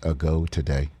 years ago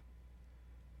today.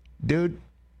 Dude,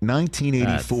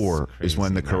 1984 is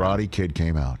when The Karate Kid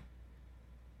came out.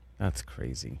 That's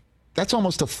crazy. That's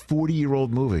almost a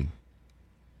 40-year-old movie.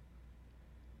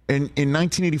 And in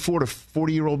 1984, the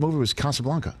 40-year-old movie was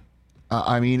Casablanca.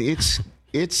 I mean, it's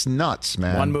nuts,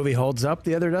 man. One movie holds up,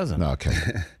 the other doesn't. Okay.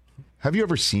 Have you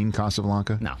ever seen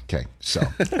Casablanca? No. Okay, so.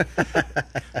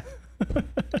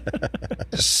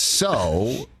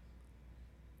 So,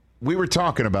 we were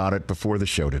talking about it before the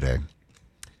show today.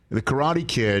 The Karate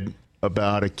Kid,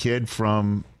 about a kid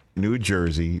from New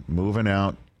Jersey moving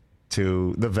out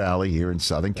to the Valley here in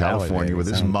Southern California with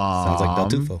his mom. Sounds like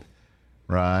Del Tufo.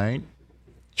 Right.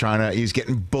 He's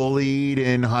getting bullied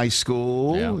in high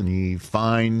school, and he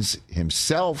finds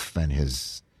himself and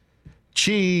his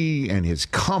chi and his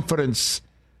confidence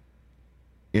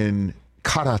in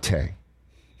karate,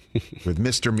 with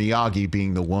Mr. Miyagi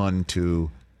being the one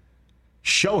to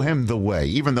show him the way,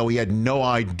 even though he had no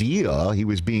idea he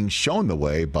was being shown the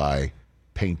way by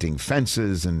painting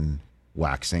fences and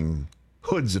waxing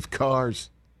hoods of cars.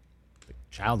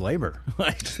 Child labor.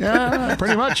 Yeah,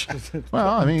 pretty much. Well,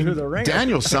 I mean,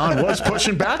 Daniel's son was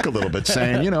pushing back a little bit,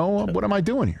 saying, what am I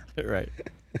doing here? Right.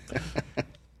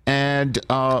 And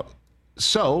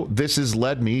so this has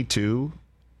led me to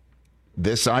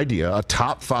this idea, a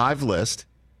top 5 list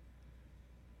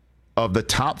of the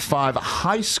top 5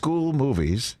 high school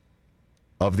movies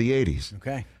of the 80s.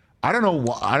 Okay. I don't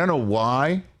know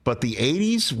why, but the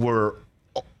 80s were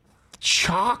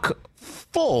chock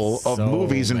full of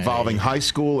movies involving high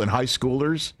school and high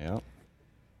schoolers. Yeah.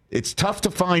 It's tough to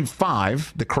find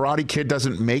 5. The Karate Kid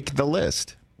doesn't make the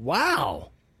list.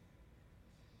 Wow.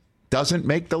 Doesn't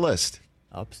make the list.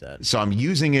 Upset. So I'm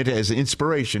using it as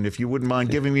inspiration. If you wouldn't mind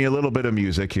giving me a little bit of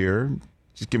music here.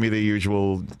 Just give me the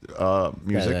usual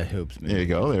music. Yeah, hoops music. There you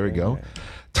go. There we go. Right.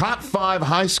 Top 5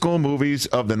 high school movies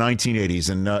of the 1980s.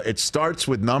 And it starts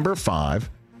with number 5.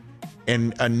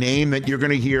 And a name that you're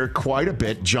going to hear quite a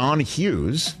bit. John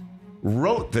Hughes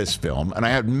wrote this film. And I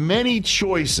had many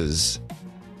choices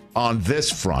on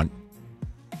this front.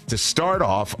 To start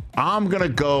off, I'm going to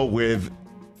go with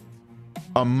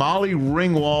a Molly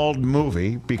Ringwald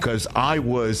movie because I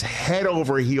was head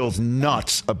over heels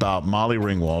nuts about Molly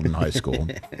Ringwald in high school.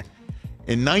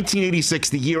 In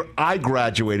 1986, the year I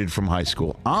graduated from high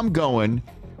school, I'm going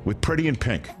with Pretty in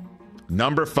Pink.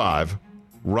 Number 5,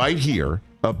 right here,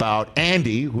 about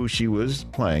Andy, who she was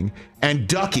playing, and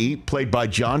Ducky, played by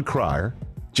John Cryer.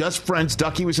 Just friends.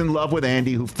 Ducky was in love with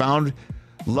Andy, who found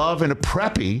love in a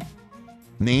preppy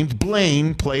named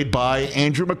Blaine, played by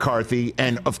Andrew McCarthy.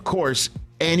 And, of course,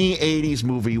 any 80s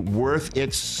movie worth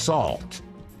its salt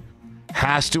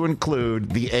has to include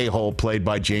the a-hole played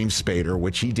by James Spader,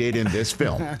 which he did in this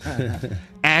film.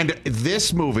 And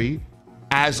this movie,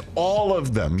 as all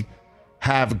of them,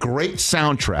 have great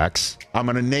soundtracks. I'm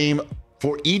going to name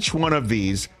for each one of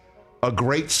these a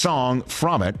great song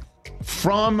from it.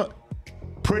 From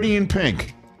Pretty in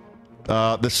Pink.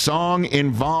 The song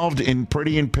involved in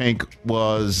Pretty in Pink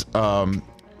was, oh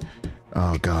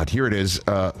God, here it is.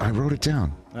 I wrote it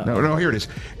down. No, here it is.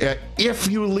 If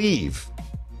You Leave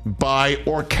by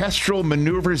Orchestral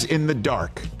Maneuvers in the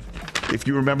Dark. If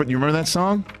you remember that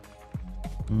song?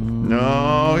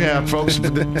 No, yeah, folks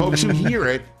who hear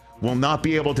it will not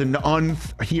be able to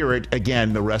unhear it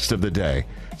again the rest of the day.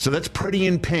 So that's Pretty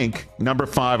in Pink, number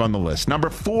 5 on the list. Number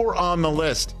 4 on the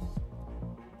list,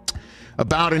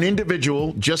 about an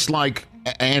individual just like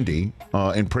Andy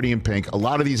in Pretty in Pink. A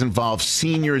lot of these involve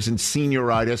seniors and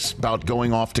senioritis about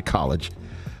going off to college.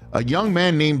 A young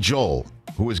man named Joel,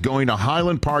 who was going to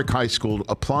Highland Park High School,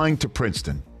 applying to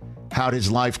Princeton, had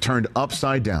his life turned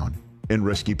upside down in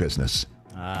risky business.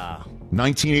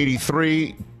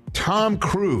 1983, Tom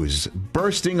Cruise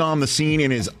bursting on the scene in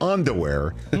his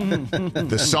underwear.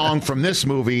 The song from this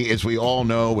movie, as we all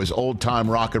know, was Old Time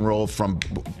Rock and Roll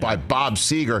by Bob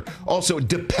Seger. Also,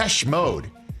 Depeche Mode.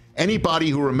 Anybody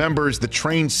who remembers the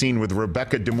train scene with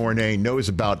Rebecca De Mornay knows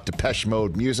about Depeche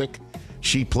Mode music.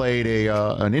 She played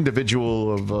an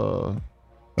individual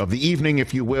of the evening,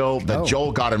 if you will, that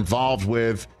Joel got involved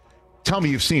with. Tell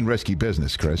me you've seen Risky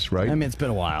Business, Chris, right? I mean, it's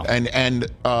been a while. And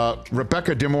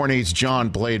Rebecca De Mornay's John,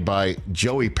 played by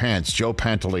Joey Pants, Joe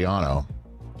Pantoliano.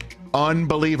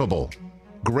 Unbelievable.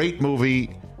 Great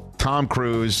movie. Tom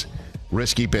Cruise,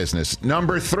 Risky Business.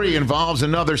 Number 3 involves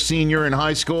another senior in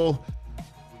high school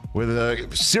with a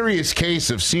serious case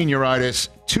of senioritis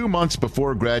 2 months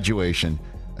before graduation.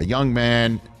 a young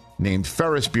man named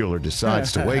Ferris Bueller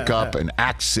decides to wake up and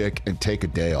act sick and take a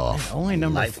day off. Only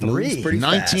number 3.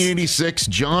 1986,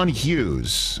 John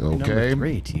Hughes. Okay. Number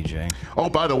 3, TJ. Oh,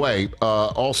 by the way,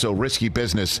 also Risky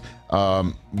Business.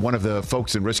 One of the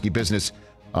folks in Risky Business,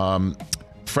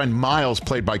 friend Miles,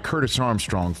 played by Curtis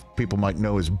Armstrong. People might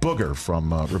know as Booger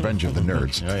from Revenge of the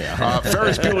Nerds. Oh, yeah.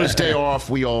 Ferris Bueller's Day Off.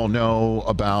 We all know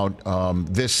about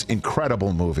this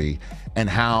incredible movie and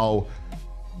how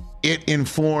it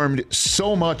informed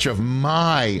so much of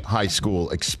my high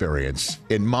school experience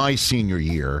in my senior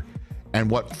year and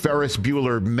what Ferris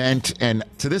Bueller meant. And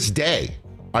to this day,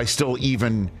 I still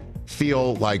even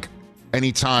feel like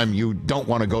anytime you don't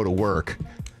want to go to work,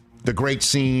 the great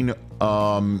scene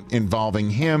involving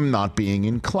him not being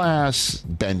in class,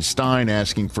 Ben Stein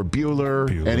asking for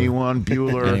Bueller. Anyone?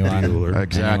 Bueller. Anyone?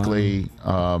 Exactly.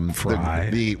 Fry.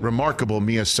 The remarkable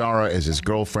Mia Sara as his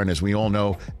girlfriend, as we all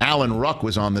know. Alan Ruck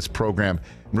was on this program,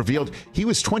 revealed he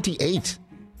was 28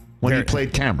 when he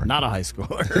played Cameron. Not a high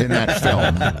schooler. In that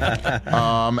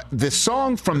film. The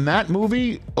song from that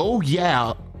movie, Oh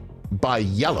Yeah, by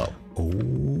Yellow.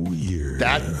 Oh, yeah.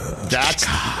 That's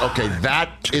okay.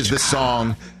 That is the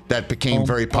song that became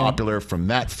very popular from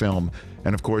that film.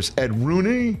 And of course, Ed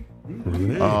Rooney.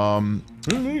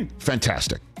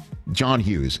 Fantastic. John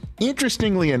Hughes.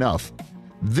 Interestingly enough,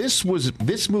 this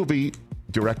movie,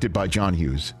 directed by John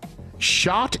Hughes,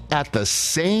 shot at the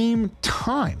same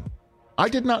time. I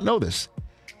did not know this.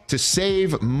 To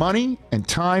save money and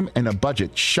time and a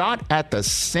budget, shot at the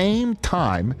same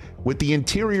time with the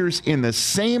interiors in the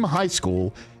same high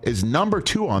school as number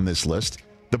 2 on this list,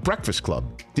 The Breakfast Club.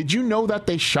 Did you know that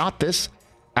they shot this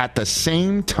at the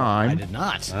same time? I did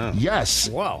not. Oh. Yes.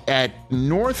 Wow. At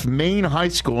North Main High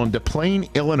School in Des Plaines,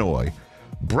 Illinois.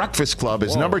 Breakfast Club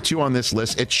is number 2 on this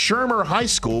list. It's Shermer High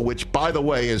School, which, by the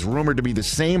way, is rumored to be the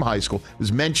same high school. It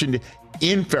was mentioned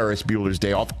in Ferris Bueller's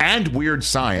Day Off and Weird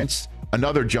Science,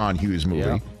 another John Hughes movie.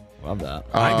 Yeah. Love that.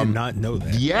 I did not know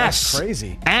that. Yes. That's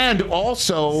crazy. And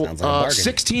also Sounds like a bargain.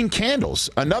 16 Candles,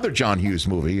 another John Hughes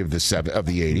movie of the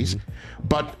 80s.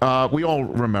 But we all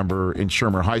remember in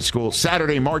Shermer High School,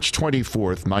 Saturday, March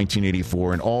 24th,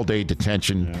 1984, an all-day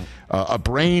detention. A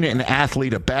brain, an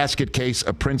athlete, a basket case,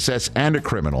 a princess, and a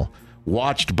criminal.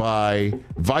 Watched by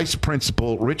Vice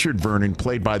Principal Richard Vernon,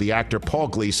 played by the actor Paul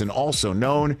Gleason, also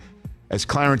known as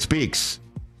Clarence Beeks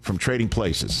from Trading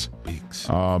Places.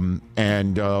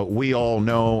 And we all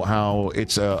know how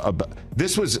it's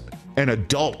this was an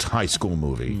adult high school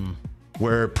movie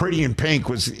where Pretty in Pink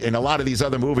was, and a lot of these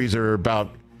other movies are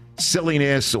about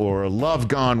silliness or love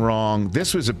gone wrong.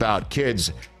 This was about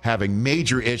kids having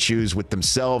major issues with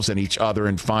themselves and each other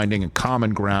and finding a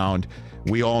common ground.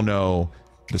 We all know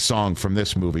the song from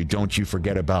this movie, Don't You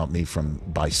Forget About Me,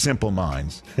 by Simple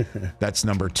Minds. That's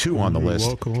number 2 on the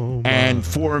list. And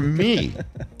for me,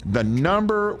 the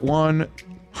number 1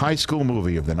 high school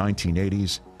movie of the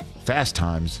 1980s, Fast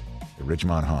Times at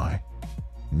Ridgemont High,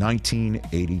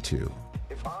 1982.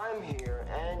 If I'm here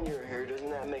and you're here, doesn't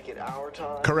that make it our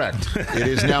time? Correct. It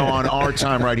is now on our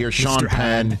time right here. Sean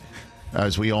Penn,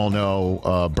 as we all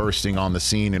know, bursting on the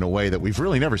scene in a way that we've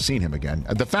really never seen him again.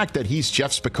 The fact that he's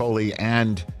Jeff Spicoli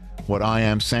and what I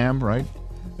am, Sam, right,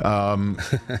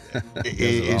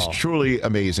 is truly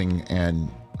amazing. And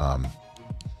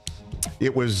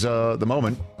it was the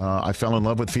moment I fell in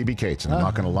love with Phoebe Cates. And I'm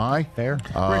not going to lie. Fair.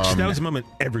 Rich, that was the moment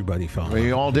everybody fell in love.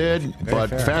 We all did. But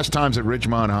fair. Fast Times at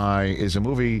Ridgemont High is a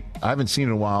movie I haven't seen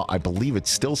in a while. I believe it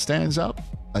still stands up.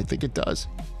 I think it does.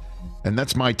 And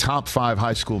that's my top 5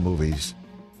 high school movies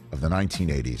of the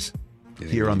 1980s.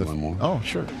 Here on the one more. Oh,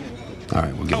 sure. All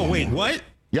right. We'll get Wait, what?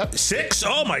 Yep. 6?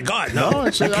 Oh my God! No,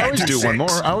 I always do one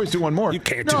more. I always do one more. You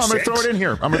can't no, do I'm going to 6. throw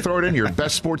it in here.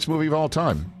 Best sports movie of all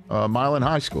time. Mile and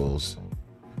High School's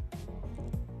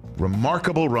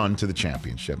remarkable run to the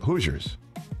championship. Hoosiers.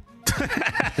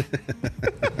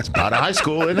 It's about a high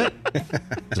school, isn't it?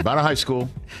 It's about a high school.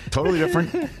 Totally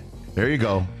different. There you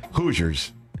go.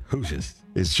 Hoosiers.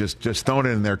 Is just thrown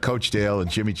in there. Coach Dale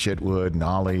and Jimmy Chitwood and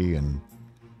Ollie and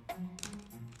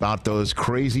about those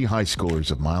crazy high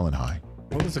schoolers of Mile and High.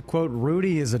 What was the quote?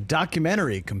 Rudy is a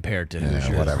documentary compared to Hoosiers.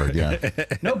 Yeah, whatever, yeah.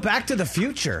 No Back to the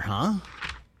Future, huh?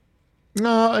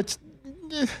 No,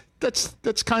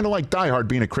 that's kind of like Die Hard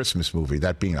being a Christmas movie,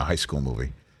 that being a high school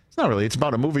movie. It's not really. It's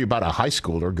about a movie about a high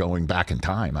schooler going back in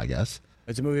time, I guess.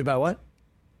 It's a movie about what?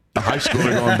 A high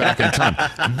schooler going back in time.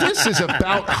 This is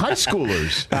about high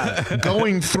schoolers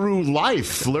going through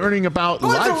life, learning about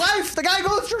Going life. through life? The guy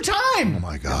goes through time. Oh,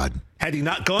 my God. Had he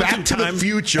not gone Back through to time, the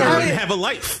Future. he wouldn't have a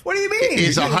life. What do you mean?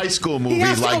 Is a high school He movie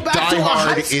has to go like back Die to a high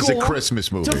Hard is a school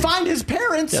Christmas movie. to find his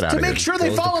parents Get to outta make here. sure they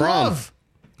Goes to fall in prom. love.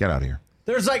 Get out of here.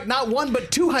 There's like not one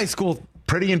but two high school.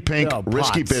 Pretty in Pink,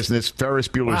 Risky pots. Business, Ferris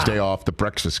Bueller's Day Off, The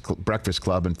Breakfast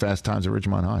Club, and Fast Times at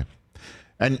Ridgemont High.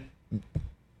 And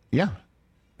yeah,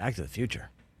 Back to the Future.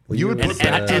 You would put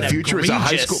Back to the Future as a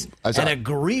high school an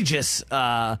egregious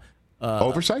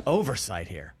oversight. Oversight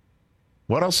here.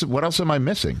 What else am I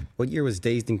missing? What year was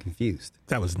Dazed and Confused?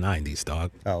 That was 90s,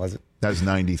 dog. Oh, was it? That was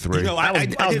 93. You know, I was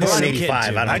born in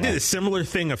 85. I did a similar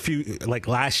thing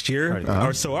last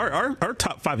year. So our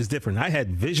top 5 is different. I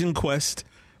had Vision Quest,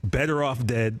 Better Off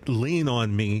Dead, Lean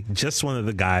on Me, Just One of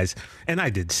the Guys, and I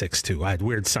did 6 too. I had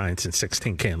Weird Science and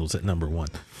 16 Candles at number 1.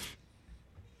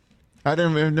 I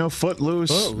didn't even know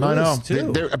Footloose. I know.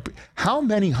 How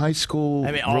many high school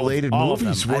related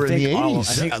movies were in the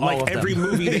 80s? Like every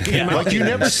movie that came out. Like you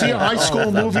never see a high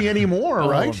school movie anymore,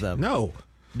 right? No,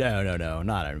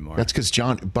 not anymore. That's because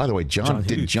John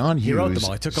Hughes He wrote them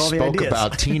all. He took all the spoke ideas.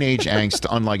 about teenage angst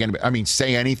unlike anybody. I mean,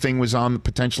 Say Anything was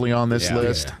potentially on this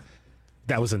list. Yeah.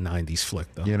 That was a 90s flick,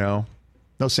 though. You know?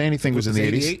 No, Say Anything was in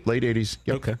the 80s. Late 80s.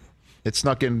 Yep. Okay. It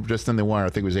snuck in just in the wire. I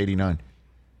think it was 89.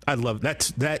 I love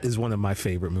that is one of my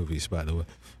favorite movies, by the way.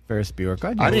 Ferris Bueller.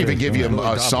 I didn't even give you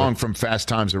a song from Fast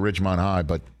Times at Ridgemont High,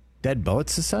 but Dead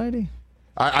Poets Society?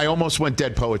 I almost went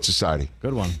Dead Poets Society.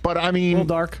 Good one. But I mean, a little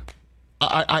dark.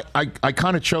 I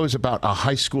kind of chose about a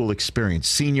high school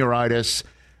experience, senioritis,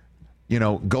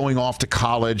 going off to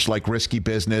college like Risky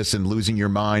Business and losing your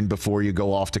mind before you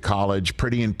go off to college.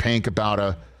 Pretty in Pink about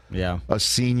a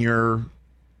senior.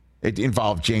 It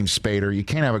involved James Spader. You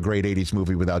can't have a great 80s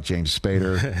movie without James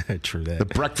Spader. True that. The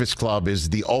Breakfast Club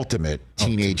is the ultimate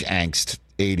teenage angst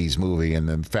 80s movie, and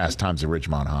then Fast Times at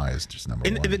Ridgemont High is just number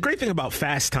 1. And the great thing about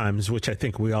Fast Times, which I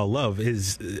think we all love,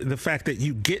 is the fact that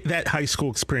you get that high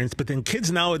school experience, but then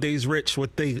kids nowadays, Rich,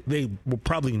 what they will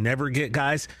probably never get,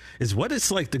 guys, is what it's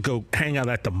like to go hang out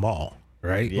at the mall.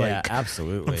 Right? Yeah,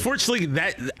 absolutely. Unfortunately,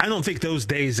 I don't think those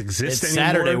days exist it's anymore.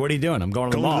 Saturday. What are you doing? I'm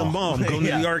going to the mall. I'm going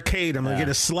to the arcade. I'm going to get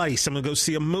a slice. I'm going to go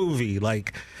see a movie.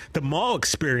 Like, the mall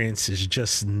experience is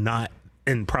just not,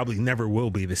 and probably never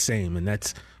will be the same. And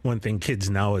that's one thing kids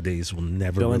nowadays will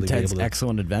never Bill really and Ted's be able to.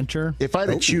 Excellent Adventure. If I had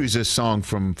to choose a song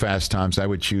from Fast Times, I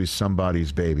would choose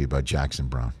Somebody's Baby by Jackson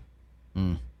Browne.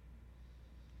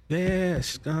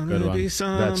 There's gonna be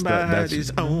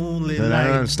somebody's only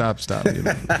life. No, stop. I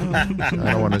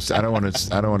don't want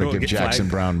to give Jackson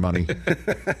Browne money.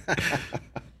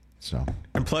 So,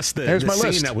 and plus the my scene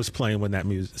list that was playing when that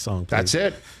song played. That's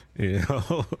it.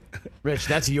 Rich,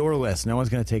 that's your list. No one's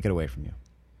going to take it away from you.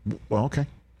 Well, okay.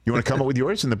 You want to come up with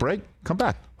yours in the break? Come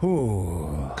back.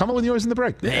 Ooh. Come up with yours in the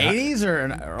break. The 80s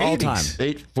or all time?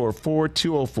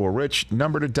 844-204-RICH.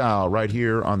 Number to dial right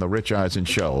here on the Rich Eisen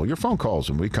Show. Your phone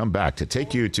calls when we come back to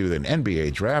take you to an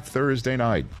NBA draft Thursday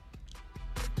night.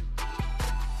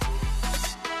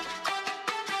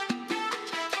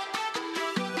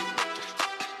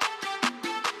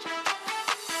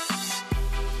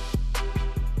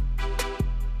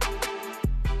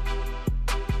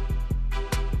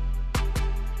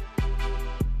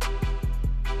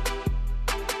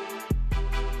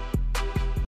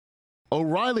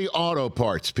 O'Reilly Auto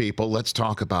Parts, people. Let's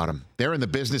talk about them. They're in the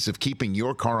business of keeping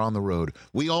your car on the road.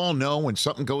 We all know when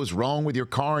something goes wrong with your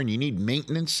car and you need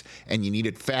maintenance and you need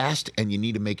it fast and you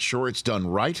need to make sure it's done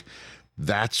right.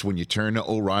 That's when you turn to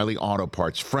O'Reilly Auto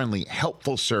Parts. Friendly,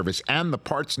 helpful service, and the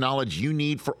parts knowledge you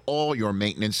need for all your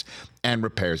maintenance and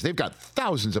repairs. They've got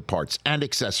thousands of parts and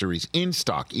accessories in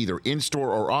stock, either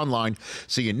in-store or online,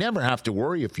 so you never have to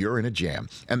worry if you're in a jam.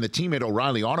 And the team at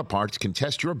O'Reilly Auto Parts can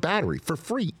test your battery for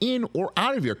free in or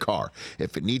out of your car.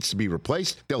 If it needs to be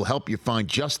replaced, they'll help you find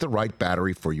just the right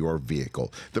battery for your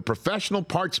vehicle. The professional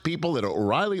parts people at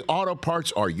O'Reilly Auto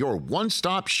Parts are your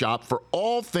one-stop shop for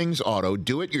all things auto.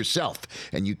 Do it yourself,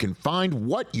 and you can find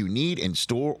what you need in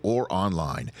store or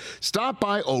online. Stop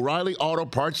by O'Reilly Auto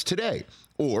Parts today,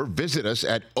 or visit us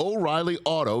at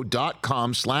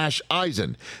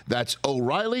O'ReillyAuto.com/Eisen. That's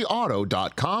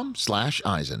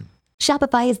O'ReillyAuto.com/Eisen.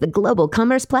 Shopify is the global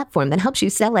commerce platform that helps you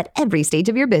sell at every stage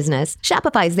of your business.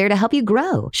 Shopify is there to help you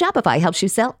grow. Shopify helps you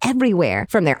sell everywhere,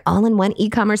 from their all-in-one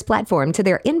e-commerce platform to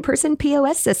their in-person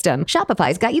POS system.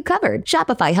 Shopify's got you covered.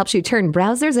 Shopify helps you turn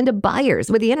browsers into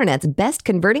buyers with the internet's best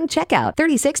converting checkout,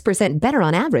 36% better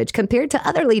on average compared to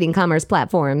other leading commerce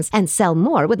platforms, and sell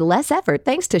more with less effort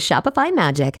thanks to Shopify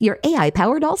Magic, your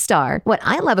AI-powered all-star. What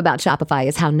I love about Shopify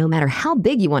is how no matter how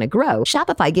big you want to grow,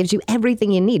 Shopify gives you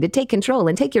everything you need to take control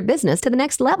and take your business business to the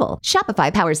next level.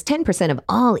 Shopify powers 10% of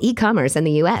all e-commerce in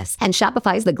the U.S., and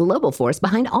Shopify is the global force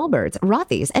behind Allbirds,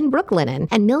 Rothy's, and Brooklinen,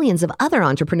 and millions of other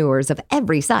entrepreneurs of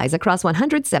every size across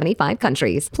 175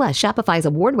 countries. Plus, Shopify's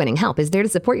award-winning help is there to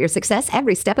support your success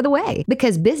every step of the way.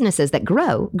 Because businesses that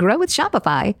grow with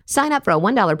Shopify. Sign up for a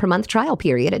 $1 per month trial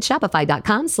period at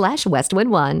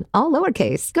shopify.com/Westwood1. All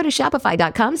lowercase. Go to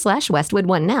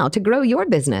shopify.com/Westwood1 now to grow your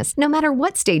business, no matter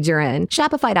what stage you're in.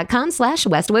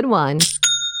 Shopify.com/Westwood1.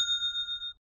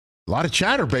 A lot of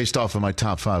chatter based off of my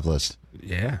top 5 list.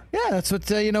 Yeah. Yeah, that's what,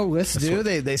 lists do.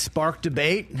 They spark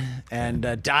debate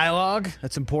and dialogue.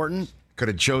 That's important. Could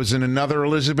have chosen another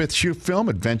Elizabeth Shue film,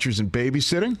 Adventures in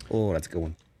Babysitting. Oh, that's a good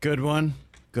one. Good one.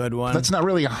 Good one. That's not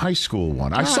really a high school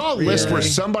one. I saw a list where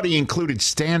somebody included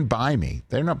Stand By Me.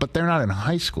 They're not in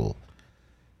high school.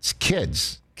 It's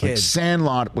kids. Like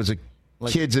Sandlot was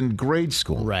kids in grade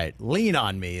school. Right. Lean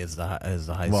on Me is the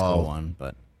high school one,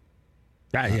 but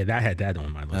I had that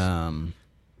on my list.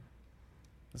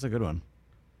 That's a good one.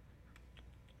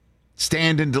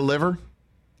 Stand and Deliver.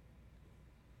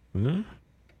 Mm-hmm.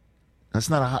 That's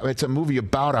not it's a movie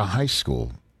about a high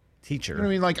school teacher. You know what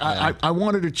I mean? Like, I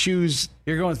wanted to choose...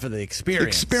 You're going for the experience.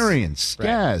 Experience, right.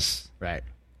 Yes. Right.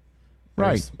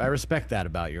 Right. I respect that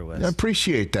about your list. I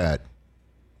appreciate that.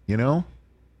 You know?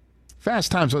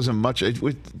 Fast Times wasn't much...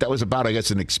 that was about, I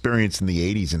guess, an experience in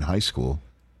the 80s in high school.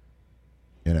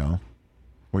 You know?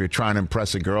 Where you're trying to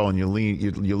impress a girl and you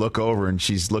look over and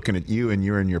she's looking at you and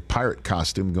you're in your pirate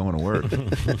costume going to work.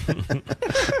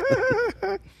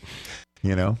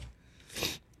 You know?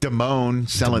 Damone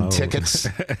selling tickets,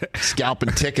 scalping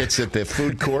tickets at the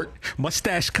food court.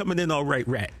 Mustache coming in all right,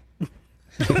 rat.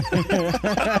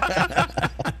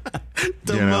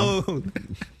 Damone.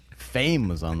 Fame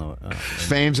was on the...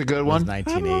 Fame's a good one.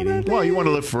 1980. Well, you want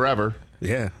to live forever.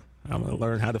 Yeah. I'm going to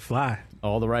learn how to fly.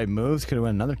 All the right moves. Could have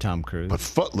won another Tom Cruise. But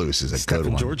Footloose is a good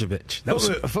one. Georgievich.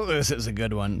 Footloose is a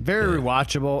good one. Very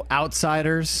rewatchable.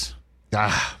 Outsiders.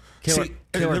 Killer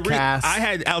Cast. I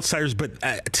had Outsiders, but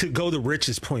to go to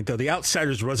Rich's point, though, the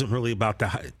Outsiders wasn't really about the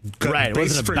right. It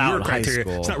wasn't about high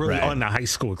school. It's not really on the high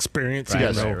school experience.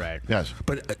 Right, right. Yes.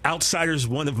 But Outsiders,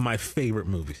 one of my favorite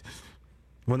movies,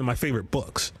 one of my favorite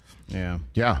books. Yeah.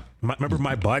 Yeah. Remember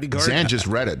My Bodyguard? Zan just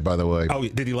read it, by the way. Oh,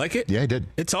 did he like it? Yeah, he did.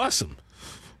 It's awesome.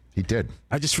 He did.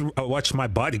 I just watched My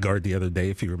Bodyguard the other day,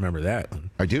 if you remember that.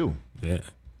 I do. Yeah.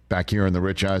 Back here on the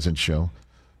Rich Eisen Show.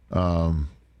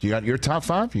 You got your top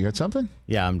 5? You got something?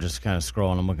 Yeah, I'm just kind of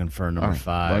scrolling. I'm looking for number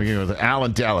 5. Let me go with Al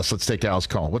in Dallas. Let's take Al's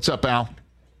call. What's up, Al?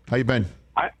 How you been?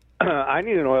 I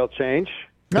need an oil change.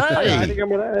 Hey, I think I'm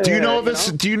gonna, do you know of this?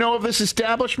 Do you know of this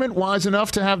establishment wise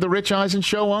enough to have the Rich Eisen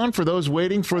Show on for those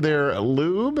waiting for their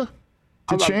lube to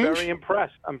change? I'm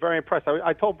very impressed.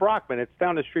 I told Brockman it's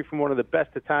down the street from one of the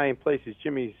best Italian places,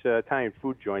 Jimmy's Italian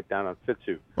food joint down on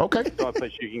Fitzhugh. Okay, it's the only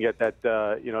place you can get that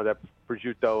that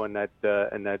prosciutto and that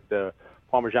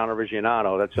Parmigiano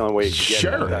Reggiano. That's the only way you can get it.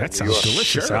 Sure, that sounds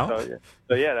delicious, Al.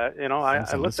 So yeah,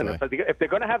 I listen. If they're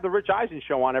going to have the Rich Eisen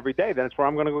Show on every day, then it's where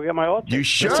I'm going to go get my oil change. You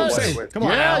should. Come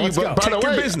on, Al, let's go. By Take the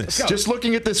way, your business. Just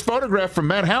looking at this photograph from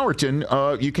Matt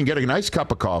Howerton, you can get a nice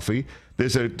cup of coffee.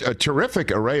 There's a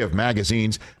terrific array of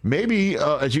magazines. Maybe,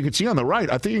 as you can see on the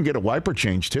right, I think you can get a wiper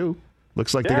change too.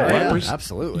 Looks like they got wipers.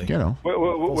 Absolutely. You know,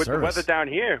 with the weather down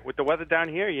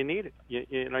here, you need it. You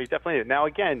definitely need it. Now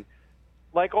again,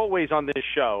 like always on this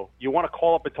show, you want to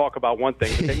call up and talk about one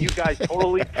thing, but then you guys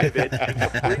totally pivot and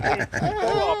completely throw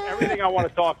off everything I want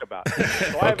to talk about.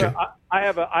 So I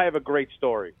have a great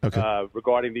story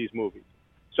regarding these movies.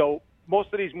 So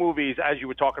most of these movies, as you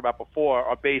were talking about before,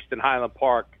 are based in Highland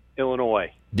Park,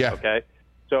 Illinois. Yeah. Okay.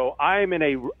 So I'm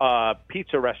in a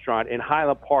pizza restaurant in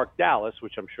Highland Park, Dallas,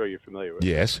 which I'm sure you're familiar with.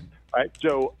 Yes. Right.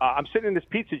 So I'm sitting in this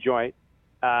pizza joint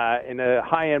in a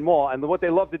high-end mall, and what they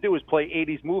love to do is play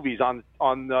 80s movies on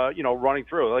running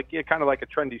through, kind of like a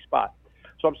trendy spot.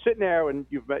 So I'm sitting there, and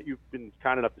you've been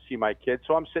kind enough to see my kids.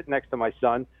 So I'm sitting next to my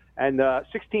son, and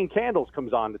 16 Candles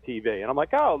comes on the TV, and I'm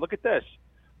like, oh, look at this,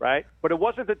 right? But it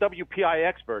wasn't the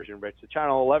WPIX version, Rich, the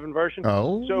Channel 11 version.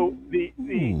 Oh. So the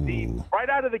right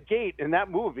out of the gate in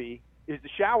that movie is the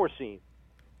shower scene,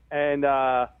 and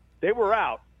they were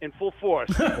out in full force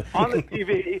on the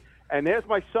TV. And there's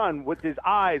my son with his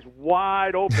eyes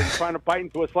wide open, trying to bite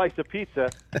into a slice of pizza,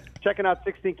 checking out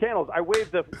 16 Candles. I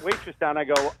wave the waitress down. I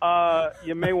go,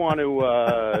 you may want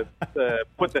to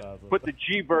put the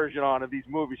G version on of these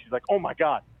movies. She's like, oh, my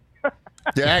God.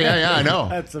 Yeah. I know.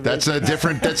 That's a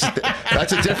different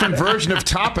version of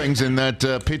toppings in that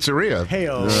pizzeria.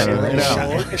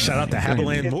 Shout out to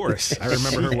Haviland Morris. I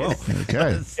remember her well.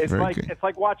 Okay. It's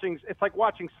like watching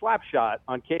Slapshot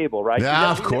on cable, right?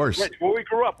 Yeah, of course. When we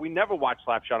grew up, we never watched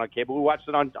Slapshot on cable. We watched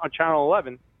it on Channel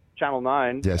 11, Channel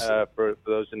 9, yes. For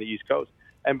those in the East Coast.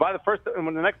 And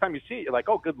when the next time you see it, you're like,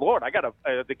 oh, good Lord,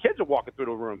 the kids are walking through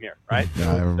the room here, right?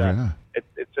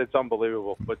 It's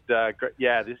unbelievable. But this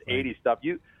 '80s stuff,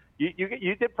 you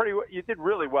did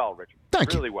really well, Richard.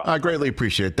 Thank you. Really well. I greatly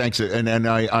appreciate it. Thanks, and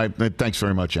I thanks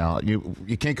very much, Al.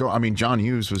 You can't go. I mean, John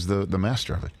Hughes was the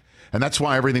master of it, and that's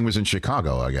why everything was in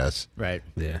Chicago, I guess. Right.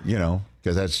 Yeah.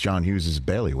 Because that's John Hughes'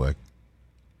 bailiwick.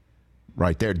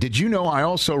 Right there. Did you know? I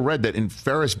also read that in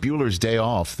Ferris Bueller's Day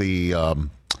Off, the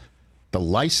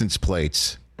license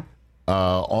plates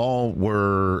all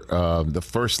were the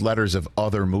first letters of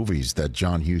other movies that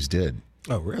John Hughes did.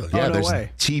 Oh, really? Yeah, no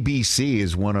way. TBC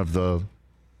is one of the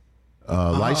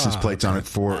license plates on it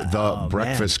for The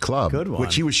Breakfast Club, Good one.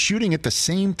 which he was shooting at the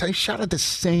same time. Shot at the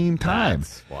same time,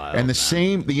 That's wild, and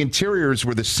the interiors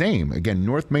were the same. Again,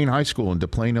 North Main High School in Des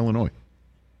Plaines, Illinois.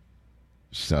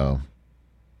 So.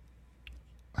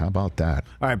 How about that?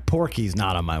 All right, Porky's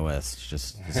not on my list.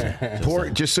 Just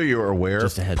so you're aware,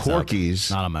 just a heads Porky's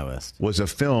up. Not on my list. Was a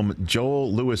film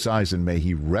Joel Louis Eisen, may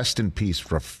he rest in peace,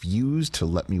 refused to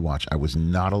let me watch. I was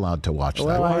not allowed to watch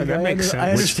that. That makes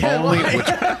sense. Which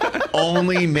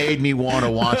only made me want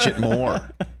to watch it more.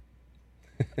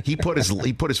 He put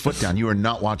his foot down. You are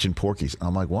not watching Porky's.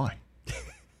 I'm like, why?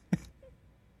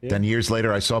 Then years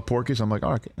later, I saw Porky's. I'm like,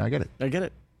 oh, I get it. I get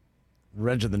it.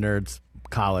 Revenge of the Nerds.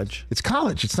 College. It's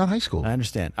college. It's not high school. I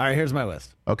understand. All right, here's my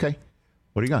list. Okay.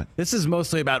 What do you got? This is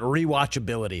mostly about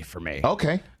rewatchability for me.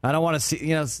 Okay. I don't want to see, do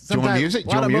you want music? A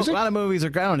lot of movies are,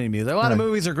 I don't need music. A lot of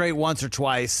movies are great once or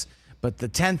twice, but the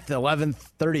 10th, 11th,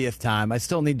 30th time, I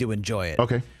still need to enjoy it.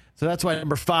 Okay. So that's why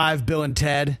number 5, Bill and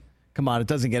Ted. Come on, it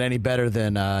doesn't get any better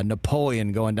than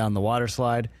Napoleon going down the water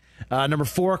slide. Number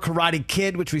 4, Karate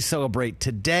Kid, which we celebrate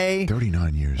today.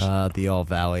 39 years. The All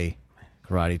Valley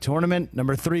Karate Tournament.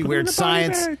 Number 3, Weird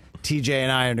Science. TJ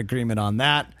and I are in agreement on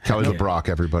that. Kelly LeBrock,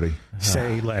 everybody.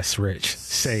 Say less, Rich.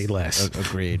 Say less.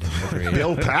 Agreed.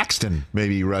 Bill Paxton,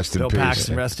 maybe rest in peace. Bill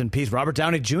Paxton, rest in peace. Robert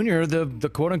Downey Jr., the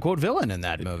quote-unquote villain in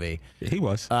that movie. He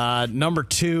was. Number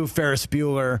 2, Ferris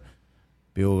Bueller.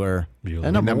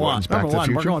 And number one,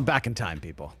 we're going back in time,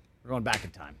 people. We're going back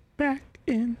in time. Back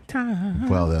in time.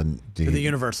 Well, then. To the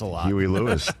Universal lot. Huey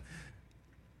Lewis.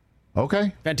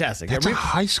 Okay. Fantastic. That's a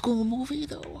high school movie,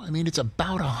 though. I mean, it's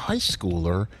about a high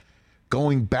schooler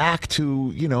going back to,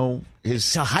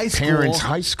 his parents'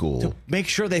 high school. To make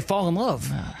sure they fall in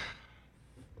love.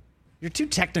 You're too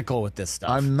technical with this stuff.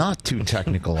 I'm not too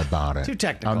technical about it. Too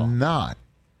technical. I'm not.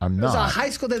 It was a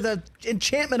high school, the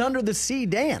Enchantment Under the Sea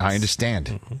dance. I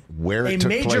understand where it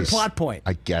took place. A major plot point.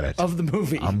 I get it. Of the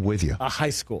movie. I'm with you. A high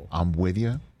school. I'm with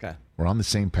you. Okay. We're on the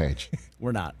same page.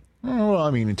 We're not. Well,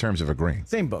 I mean, in terms of agreeing.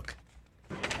 Same book.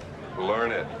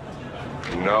 Learn it.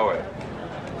 Know it.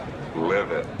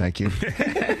 Live it. Thank you.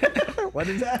 What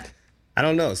is that? I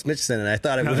don't know. Mitch said it. I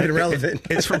thought it would have been relevant.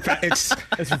 It's from Fast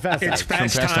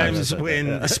Times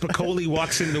when Spicoli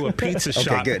walks into a pizza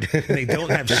shop. Good. And they don't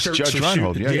have shirts. Judge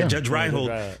Reinhold. Yeah, Judge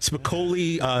Reinhold.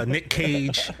 Spicoli, Nick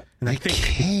Cage. And I think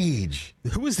Cage.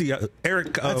 Who was the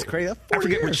Eric? That's crazy. I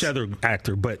forget which other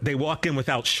actor, but they walk in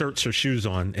without shirts or shoes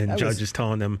on, and Judge is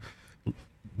telling them.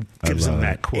 Gives them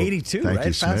that quote. 82, Thank right?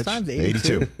 you, Fast Times,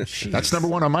 82. That's number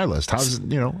 1 on my list. How's I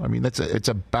mean, it's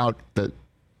about the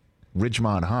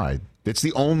Ridgemont High. It's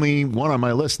the only one on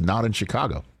my list not in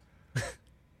Chicago.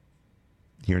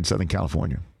 Here in Southern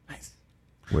California. Nice.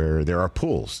 Where there are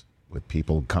pools with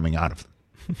people coming out of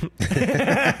them.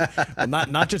 Well,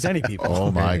 not just any people.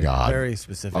 Oh, my God. Very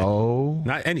specific. Oh.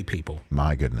 Not any people.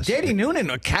 My goodness. Danny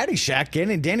Noonan, a Caddyshack.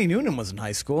 Danny Noonan was in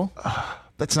high school.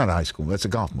 That's not a high school. That's a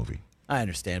golf movie. I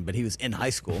understand, but he was in high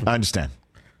school. I understand.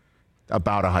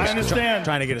 About a high school.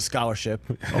 Trying to get a scholarship.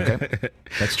 Okay.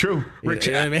 That's true. Rich,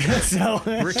 You know what I mean? So,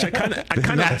 Rich, I kind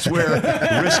of. That's where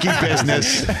Risky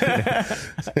Business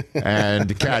and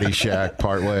Caddyshack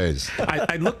part ways.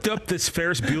 I looked up this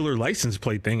Ferris Bueller license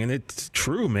plate thing, and it's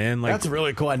true, man. Like, that's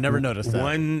really cool. I never noticed that.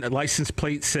 One license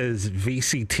plate says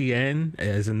VCTN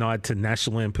as a nod to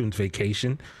National Lampoon's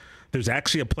Vacation. There's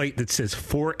actually a plate that says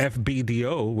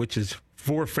 4FBDO, which is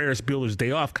for Ferris Bueller's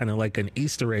Day Off, kind of like an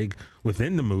Easter egg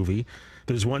within the movie.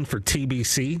 There's one for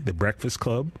TBC, The Breakfast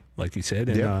Club, like you said,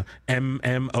 and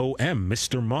MMOM,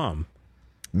 Mr. Mom.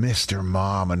 Mr.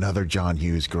 Mom, another John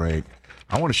Hughes great.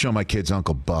 I want to show my kids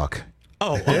Uncle Buck.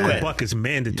 Oh, Uncle Buck is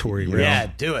mandatory, Ray. Yeah,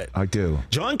 do it. I do.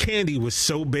 John Candy was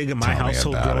so big in my Tell me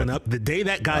household about growing it. up. The day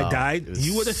that guy died,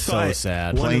 you would have thought so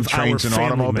sad. one Plane, of Trains, our and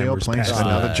family Automobile. members Planes, passed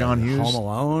another away. John Hughes. Home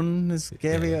Alone is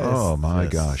cameo. Oh, my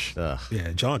gosh. Yeah,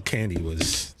 John Candy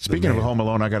was. Speaking of Home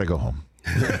Alone, I got to go home.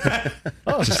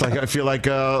 Just like I feel like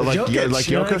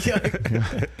Jokic.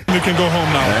 We can go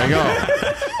home now. There you go.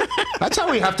 That's how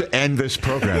we have to end this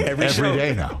program every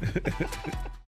day now.